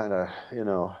gets kind of,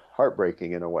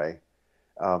 heartbreaking in a way.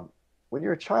 Um, when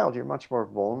you're a child, you're much more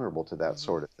vulnerable to that Mm-hmm.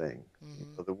 sort of thing.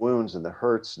 Mm-hmm. The wounds and the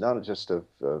hurts, not just of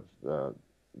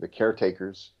the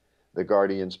caretakers, the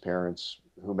guardians, parents,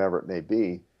 whomever it may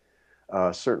be.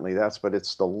 Certainly but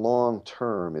it's the long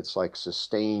term. It's like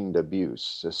sustained abuse,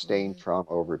 sustained Mm-hmm. trauma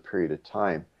over a period of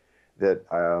time that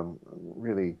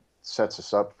really sets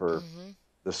us up for Mm-hmm.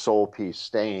 the soul piece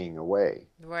staying away.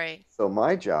 Right. So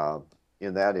my job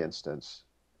in that instance,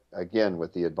 again,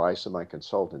 with the advice of my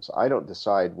consultants, I don't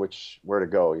decide where to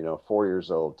go, 4 years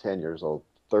old, 10 years old,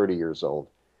 30 years old.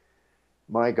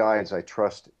 My guides, I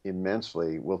trust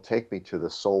immensely, will take me to the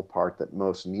soul part that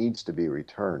most needs to be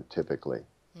returned, typically.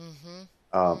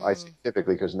 Mm-hmm. I say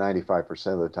typically because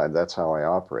 95% of the time that's how I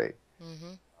operate.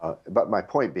 Mm-hmm. But my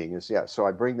point being is, yeah, so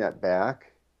I bring that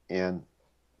back and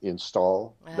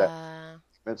install that,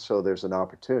 Uh, so there's an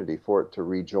opportunity for it to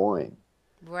rejoin.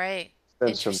 right.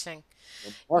 There's been some Interesting.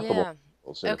 remarkable Yeah.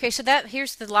 examples in it. Okay, so that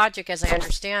here's the logic as I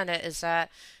understand it is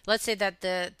that let's say that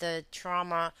the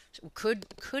trauma could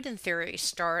in theory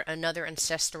start another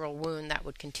ancestral wound that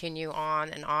would continue on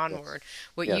and Yes. onward.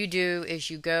 What Yes. you do is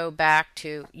you go back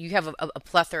to you have a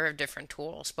plethora of different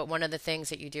tools, but one of the things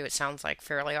that you do, it sounds like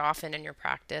fairly often in your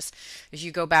practice, is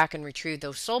you go back and retrieve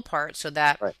those soul parts so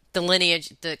that Right. the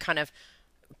lineage, the kind of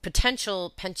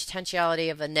potentiality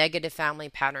of a negative family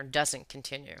pattern doesn't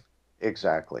continue.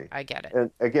 Exactly. I get it. And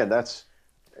again,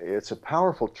 it's a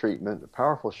powerful treatment, a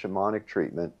powerful shamanic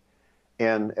treatment.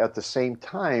 And at the same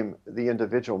time, the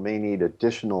individual may need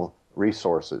additional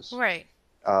resources. Right.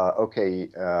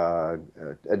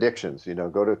 Addictions,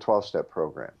 go to a 12-step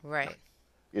program. Right.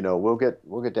 We'll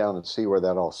get down and see where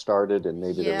that all started, and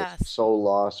maybe there was Yes. soul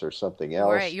loss or something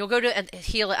Right. else. You'll go to and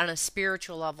heal it on a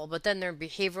spiritual level, but then there are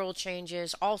behavioral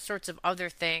changes, all sorts of other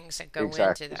things that go into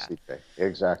Exactly, that. CJ.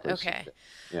 Exactly, Okay. CJ.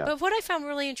 Yeah. But what I found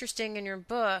really interesting in your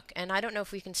book, and I don't know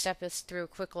if we can step us through a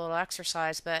quick little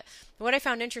exercise, but what I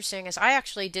found interesting is I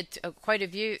actually did quite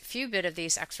a few bit of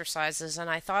these exercises, and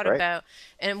I thought Right. about,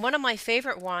 and one of my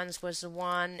favorite ones was the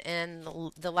one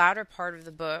in the latter part of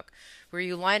the book where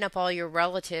you line up all your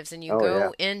relatives and you Oh yeah.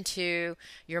 go into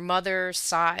your mother's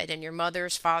side and your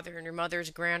mother's father and your mother's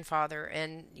grandfather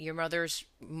and your mother's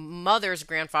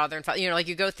grandfather and father, like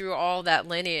you go through all that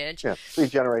lineage. Yeah. 3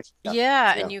 generations. Yeah.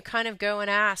 Yeah, Yeah. and you kind of go and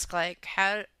ask like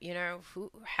how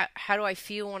do I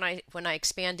feel when I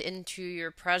expand into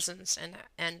your presence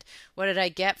and what did I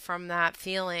get from that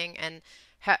feeling and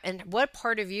what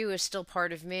part of you is still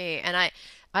part of me? And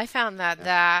I found that Yeah.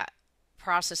 that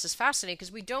process is fascinating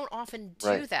because we don't often do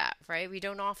Right. that, right? We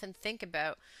don't often think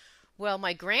about, well,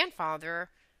 my grandfather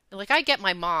like I get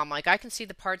my mom, like I can see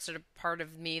the parts that are part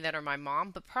of me that are my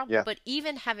mom, but Yeah, but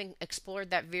even having explored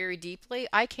that very deeply,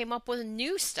 I came up with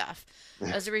new stuff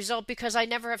as a result because I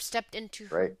never have stepped into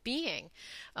her right. being.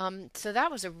 So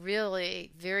that was a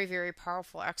really very, very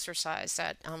powerful exercise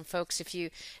that folks, if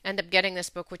you end up getting this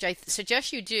book, which I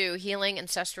suggest you do, Healing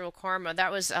Ancestral Karma,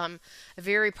 that was a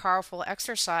very powerful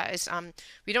exercise.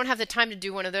 We don't have the time to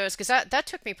do one of those because that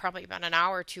took me probably about an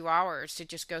hour, 2 hours to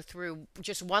just go through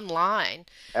just one line.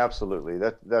 Absolutely.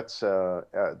 That's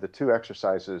the two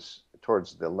exercises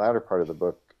towards the latter part of the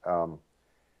book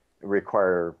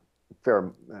require fair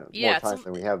more Yeah, time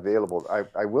than we have available.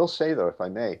 I will say though, if I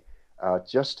may,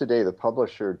 just today the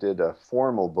publisher did a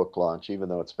formal book launch, even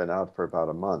though it's been out for about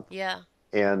a month. yeah.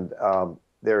 And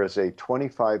there is a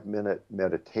 25-minute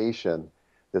meditation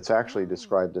that's actually Oh,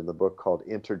 described in the book called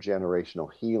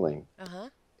Intergenerational Healing. uh-huh.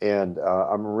 And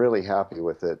I'm really happy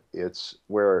with it. It's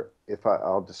where, if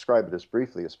I'll describe it as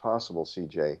briefly as possible,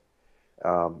 CJ,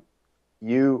 um,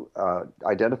 you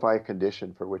identify a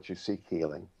condition for which you seek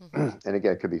healing. Mm-hmm. And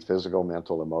again, it could be physical,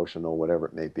 mental, emotional, whatever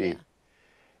it may be. Yeah.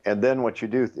 And then what you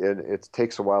do, it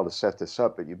takes a while to set this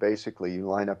up, but you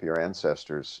line up your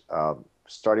ancestors,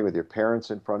 starting with your parents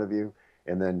in front of you,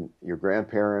 and then your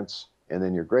grandparents, and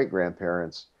then your great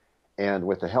grandparents, and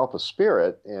with the help of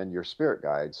spirit and your spirit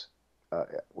guides,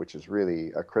 which is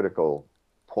really a critical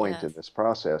point in Yes. this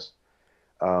process,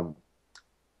 um,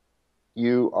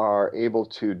 you are able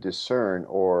to discern,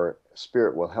 or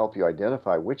spirit will help you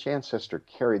identify which ancestor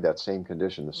carried that same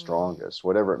condition the Mm-hmm. strongest,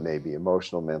 whatever it may Mm-hmm. be,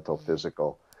 emotional, mental, Mm-hmm.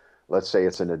 physical. Let's say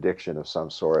it's an addiction of some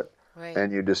sort, Right.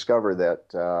 and you discover that,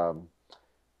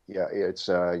 yeah, it's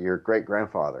your great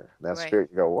grandfather. That Right. spirit,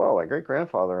 you go, whoa, my great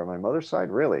grandfather on my mother's side,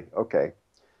 really? Okay.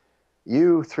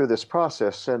 You, through this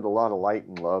process, send a lot of light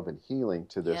and love and healing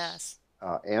to this Yes.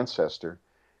 ancestor.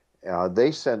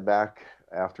 They send back,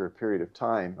 after a period of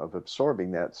time of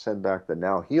absorbing that, send back the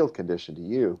now healed condition to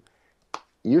you.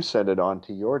 You send it on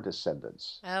to your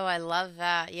descendants. Oh, I love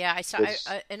that. Yeah, I saw, It's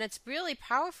and it's really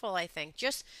powerful, I think.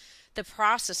 Just the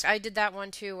process. I did that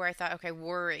one too, where I thought, okay,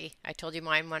 worry. I told you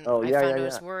mine when oh I yeah, yeah, found I yeah.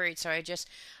 was worried. So I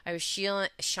was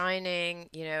shining,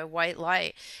 white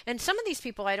light. And some of these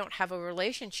people I don't have a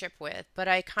relationship with, but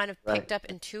I kind of Right. picked up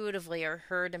intuitively or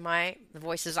heard in the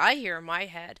voices I hear in my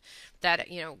head that,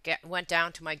 went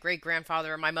down to my great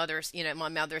grandfather or my mother's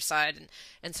side.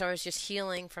 And so I was just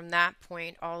healing from that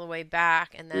point all the way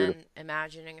back and Beautiful. then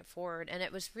imagining it forward. And Yeah.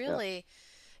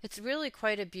 it's really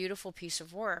quite a beautiful piece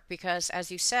of work because,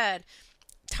 as you said,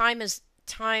 it's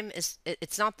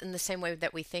not in the same way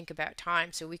that we think about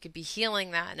time. So we could be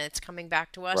healing that and it's coming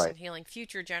back to us Right. and healing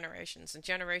future generations and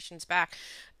generations back.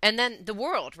 And then the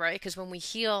world, right? Because when we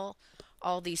heal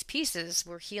all these pieces,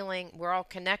 we're all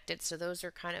connected. So those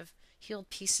are kind of healed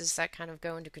pieces that kind of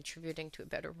go into contributing to a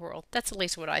better world. That's at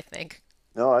least what I think.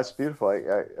 No, that's beautiful.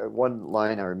 One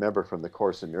line I remember from the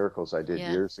Course in Miracles I did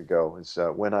Yeah. years ago is,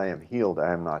 "When I am healed,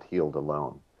 I am not healed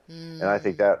alone." And I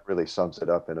think Mm, that really sums it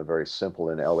up in a very simple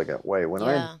and elegant way.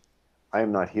 yeah. I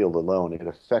am not healed alone. It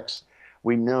affects.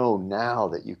 We know now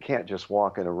that you can't just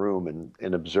walk in a room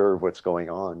and observe what's going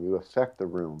on. You affect the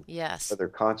room, Yes. whether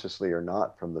consciously or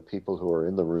not, from the people who are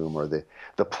in the room or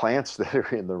the plants that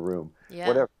are in the room. Yeah.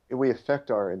 Whatever, we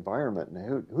affect our environment,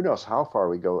 and who knows how far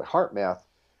we go. HeartMath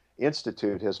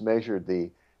Institute has measured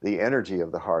the energy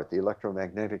of the heart, the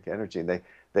electromagnetic energy, and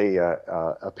they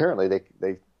apparently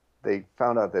they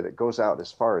found out that it goes out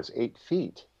as far as 8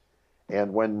 feet.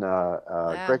 And when Greg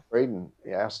Wow. Braden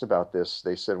asked about this,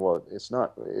 they said, "Well, it's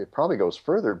not. It probably goes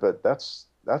further, but that's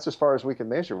as far as we can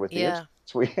measure with the Yeah.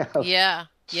 instruments we have." Yeah.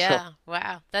 So, Yeah.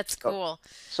 Wow. That's so, cool.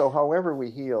 so however we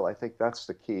heal, I think that's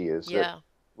the key: is that Yeah.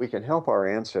 we can help our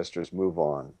ancestors move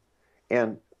on,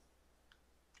 and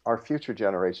our future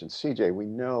generations. CJ, we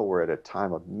know we're at a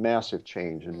time of massive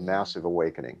change and Mm-hmm. massive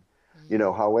awakening.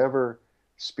 Mm-hmm. However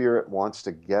spirit wants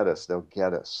to get us, they'll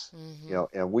get us.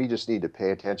 Mm-hmm. And we just need to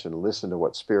pay attention and listen to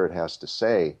what spirit has to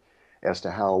say as to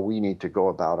how we need to go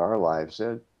about our lives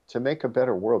to make a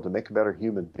better world, to make a better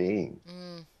human being.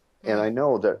 And Mm-hmm. I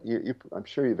know that I'm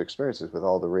sure you've experienced this with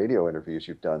all the radio interviews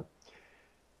you've done.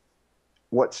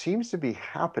 What seems to be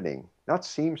happening, not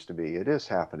seems to be, it is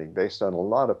happening based on a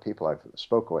lot of people I've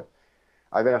spoken with.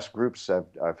 I've asked groups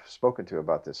I've spoken to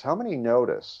about this. How many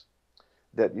notice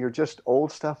that your just old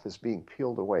stuff is being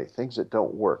peeled away, things that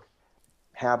don't work,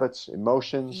 habits,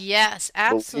 emotions, Yes,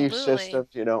 belief absolutely.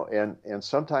 systems, and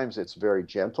sometimes it's a very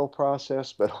gentle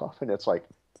process, but often it's like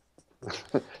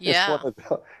Yeah.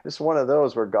 It's one of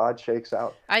those where God shakes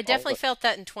out I all definitely the. felt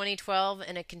that in 2012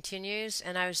 and it continues.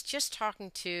 And I was just talking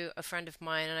to a friend of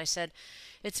mine and I said,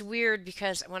 it's weird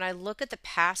because when I look at the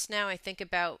past now, I think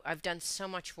about I've done so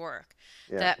much work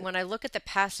Yeah, that when I look at the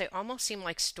past, they almost seem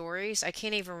like stories. I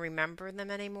can't even remember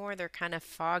them anymore. They're kind of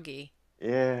foggy.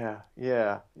 yeah,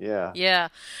 yeah, yeah. Yeah.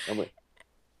 And we,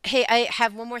 Hey, I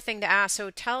have one more thing to ask. So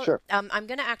tell, sure. I'm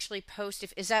going to actually post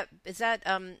if is that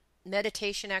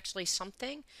meditation actually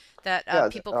something that Yeah,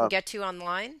 people can get to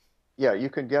online? yeah. You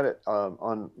can get it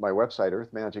on my website,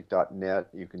 earthmagic.net.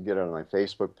 You can get it on my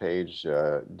Facebook page,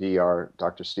 Dr.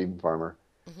 Dr. Stephen Farmer.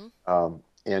 Hmm.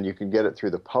 And you can get it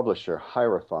through the publisher,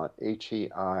 Hierophant,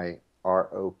 Hierophant.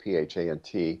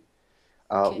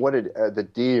 Okay. The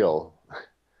deal?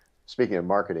 Speaking of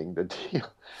marketing, the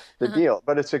deal.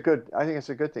 But it's a good. I think it's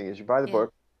a good thing. Is you buy the Yeah.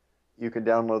 book, you can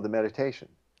download the meditation.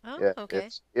 Oh, okay.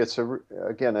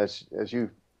 Again, as you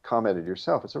commented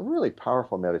yourself, it's a really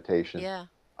powerful meditation. Yeah.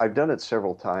 I've done it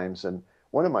several times, and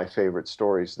one of my favorite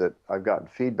stories that I've gotten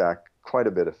feedback, quite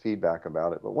a bit of feedback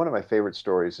about it, but one of my favorite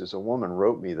stories is a woman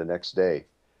wrote me the next day.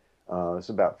 It's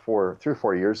about 3 or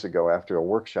 4 years ago after a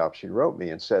workshop. She wrote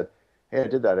me and said, "Hey, I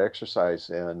did that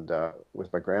exercise and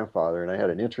with my grandfather, and I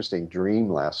had an interesting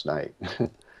dream last night."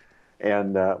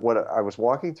 And what I was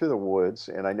walking through the woods,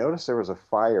 and I noticed there was a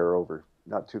fire over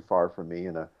not too far from me,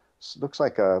 and looks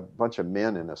like a bunch of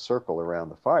men in a circle around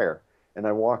the fire. And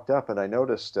I walked up, and I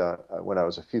noticed when I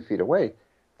was a few feet away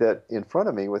that in front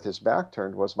of me, with his back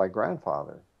turned, was my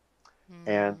grandfather.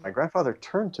 And Mm. my grandfather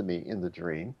turned to me in the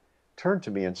dream, turned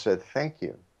to me and said, "Thank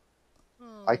you.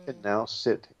 I can Oh. now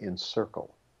sit in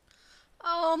circle."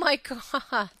 Oh my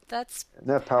God, that's Isn't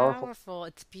that powerful? powerful.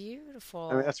 It's I mean, beautiful.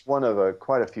 that's one of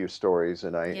quite a few stories,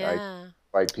 and I Yeah.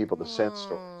 invite people to send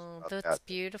stories Oh, about that's that.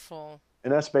 beautiful.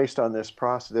 And that's based on this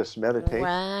process, this meditation.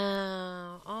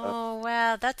 Wow. Uh, Oh,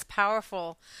 wow. That's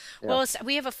powerful. yeah, Well,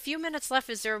 we have a few minutes left.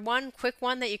 Is there one quick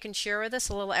one that you can share with us?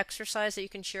 A little exercise that you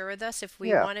can share with us if we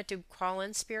yeah. wanted to call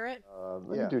in spirit?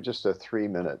 Let me do just a 3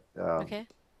 minute, Okay.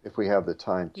 if we have the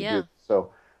time to do. Yeah.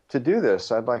 So, to do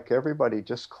this, I'd like everybody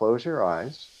just close your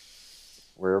eyes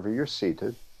wherever you're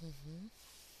seated Hmm.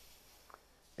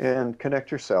 and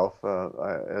connect yourself,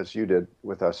 as you did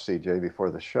with us, CJ, before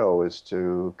the show, is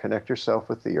to connect yourself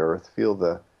with the earth. Feel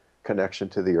the connection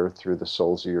to the earth through the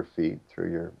soles of your feet,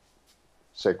 through your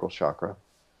sacral chakra,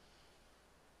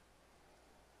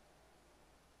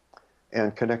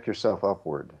 and connect yourself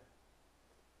upward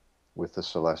with the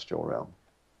celestial realm.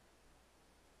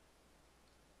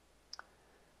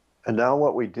 And now,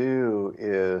 what we do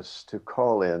is to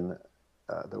call in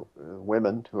the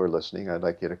women who are listening. I'd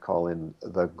like you to call in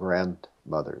the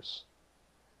grandmothers,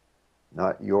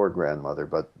 not your grandmother,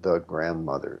 but the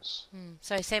grandmothers. Hmm.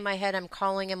 So I say in my head, I'm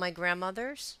calling in my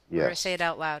grandmother's, or I say Yes. it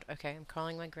out loud. Okay, I'm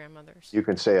calling my grandmother's. You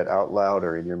can say it out loud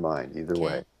or in your mind, either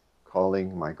way. Okay.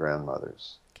 Calling my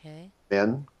grandmothers. Okay.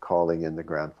 Men calling in the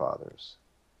grandfathers.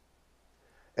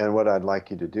 And what I'd like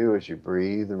you to do is you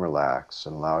breathe and relax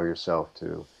and allow yourself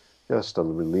to just to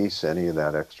release any of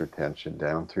that extra tension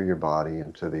down through your body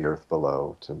into the earth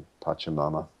below to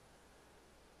Pachamama.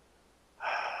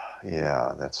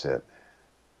 Yeah, that's it.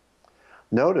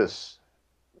 Notice,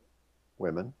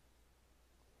 women,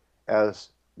 as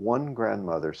one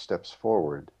grandmother steps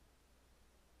forward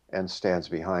and stands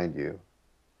behind you,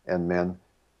 and men,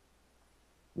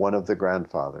 one of the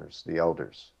grandfathers, the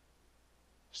elders,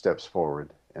 steps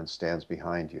forward and stands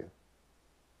behind you.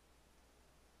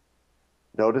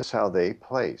 Notice how they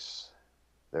place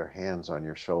their hands on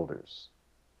your shoulders.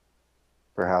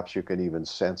 Perhaps you can even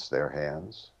sense their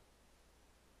hands.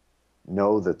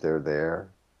 Know that they're there.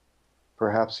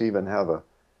 Perhaps even have a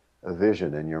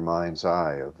vision in your mind's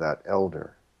eye of that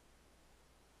elder.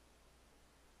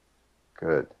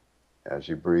 Good. As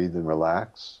you breathe and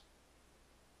relax,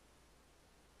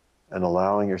 and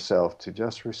allowing yourself to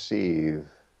just receive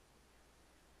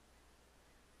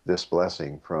this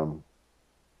blessing from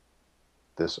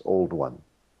this old one.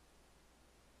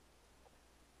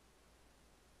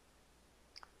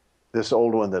 This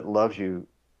old one that loves you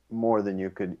more than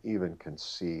you could even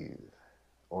conceive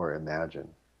or imagine,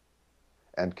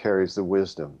 and carries the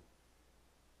wisdom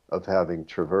of having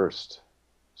traversed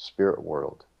spirit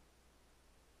world,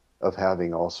 of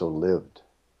having also lived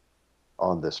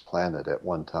on this planet at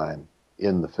one time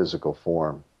in the physical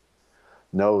form,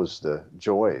 knows the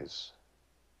joys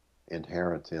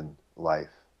inherent in life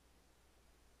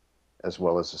as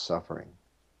well as the suffering,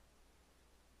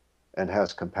 and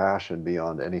has compassion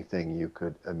beyond anything you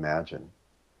could imagine.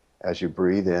 As you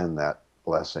breathe in that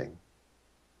blessing,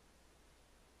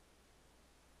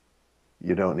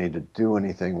 you don't need to do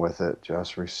anything with it,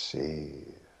 just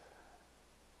receive.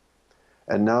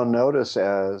 And now notice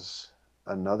as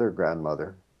another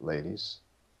grandmother, ladies,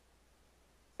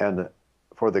 and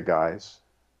for the guys,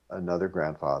 another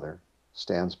grandfather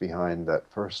stands behind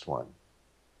that first one.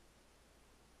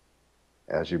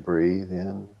 As you breathe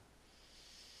in,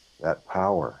 that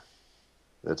power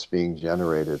that's being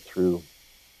generated through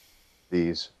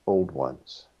these old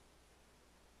ones.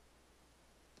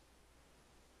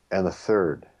 And the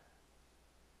third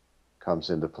comes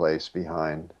into place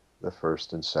behind the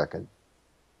first and second.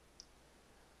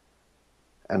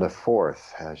 And a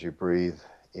fourth as you breathe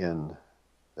in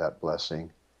that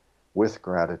blessing with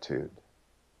gratitude.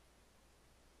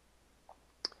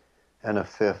 And a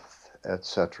fifth,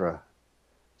 etc.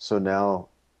 So now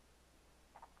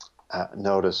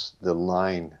notice the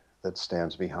line that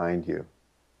stands behind you.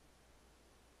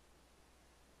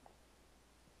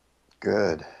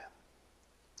 Good.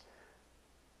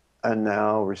 And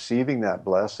now receiving that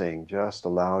blessing, just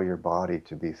allow your body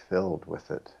to be filled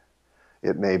with it.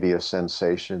 It may be a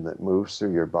sensation that moves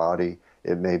through your body.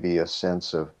 It may be a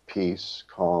sense of peace,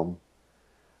 calm,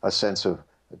 a sense of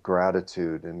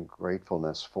gratitude and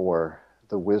gratefulness for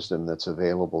the wisdom that's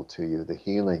available to you, the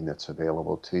healing that's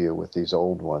available to you with these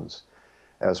old ones,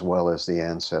 as well as the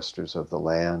ancestors of the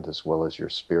land, as well as your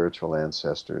spiritual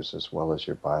ancestors, as well as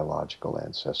your biological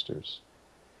ancestors.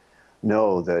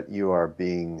 Know that you are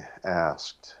being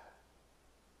asked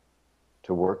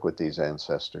to work with these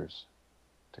ancestors,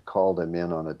 to call them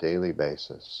in on a daily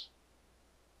basis.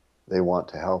 They want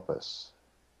to help us.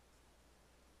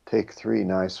 Take 3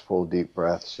 nice full deep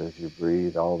breaths as you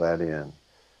breathe all that in.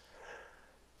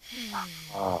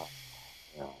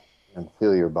 And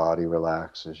feel your body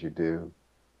relax as you do.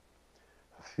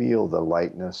 Feel the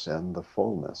lightness and the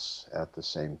fullness at the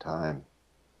same time.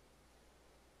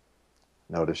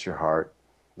 Notice your heart,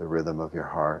 the rhythm of your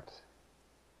heart.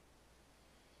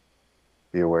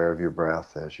 Be aware of your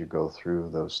breath as you go through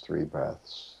those 3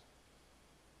 breaths.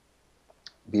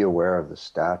 Be aware of the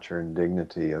stature and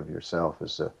dignity of yourself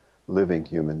as a living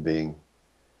human being,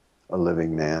 a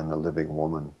living man, a living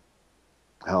woman.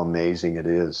 How amazing it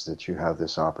is that you have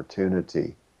this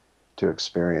opportunity to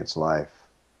experience life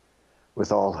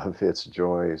with all of its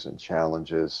joys and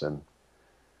challenges and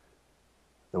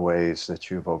the ways that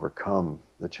you've overcome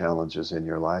the challenges in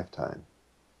your lifetime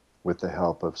with the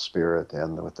help of spirit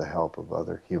and with the help of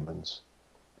other humans,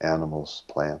 animals,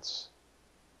 plants.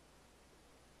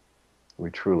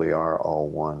 We truly are all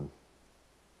one.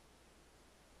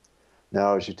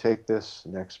 Now, as you take this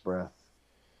next breath,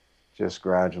 just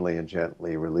gradually and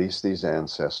gently release these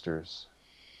ancestors.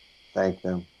 Thank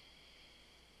them.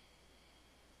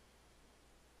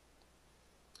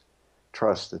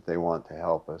 Trust that they want to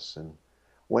help us. And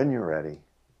when you're ready,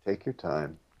 take your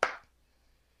time.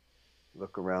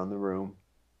 Look around the room.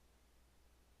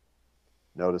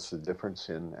 Notice the difference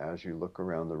in as you look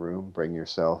around the room. Bring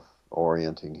yourself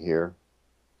orienting here.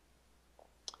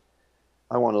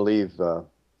 I want to leave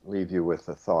you with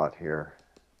a thought here.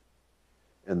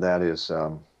 And that is,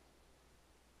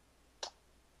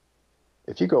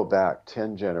 if you go back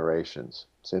 10 generations,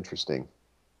 it's interesting.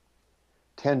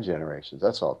 10 generations,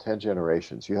 that's all, 10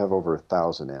 generations, you have over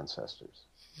 1,000 ancestors.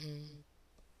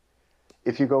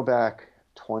 If you go back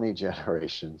 20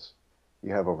 generations,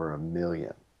 you have over 1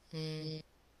 million.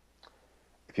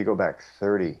 If you go back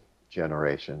 30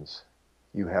 generations,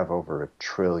 you have over 1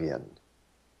 trillion.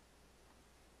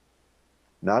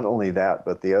 Not only that,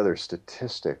 but the other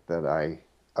statistic that I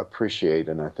appreciate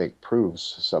and I think proves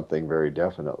something very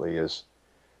definitely is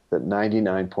that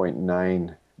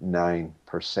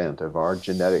 99.99% of our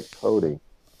genetic coding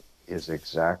is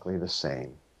exactly the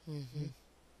same.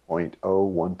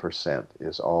 0.01%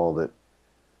 is all that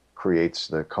creates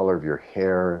the color of your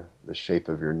hair, the shape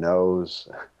of your nose,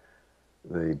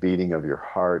 the beating of your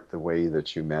heart, the way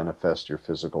that you manifest your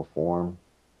physical form.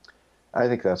 I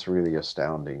think that's a really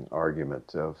astounding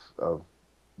argument of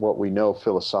what we know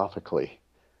philosophically,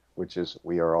 which is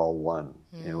we are all one.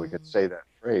 And we could say that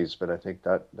phrase, but I think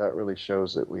that really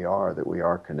shows that we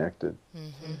are connected.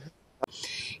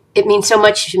 It means so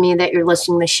much to me that you're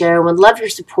listening to the show. I would love your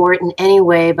support in any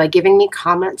way by giving me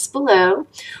comments below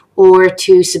or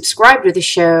to subscribe to the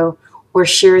show or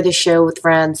share the show with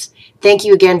friends. Thank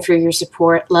you again for your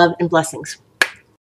support. Love and blessings.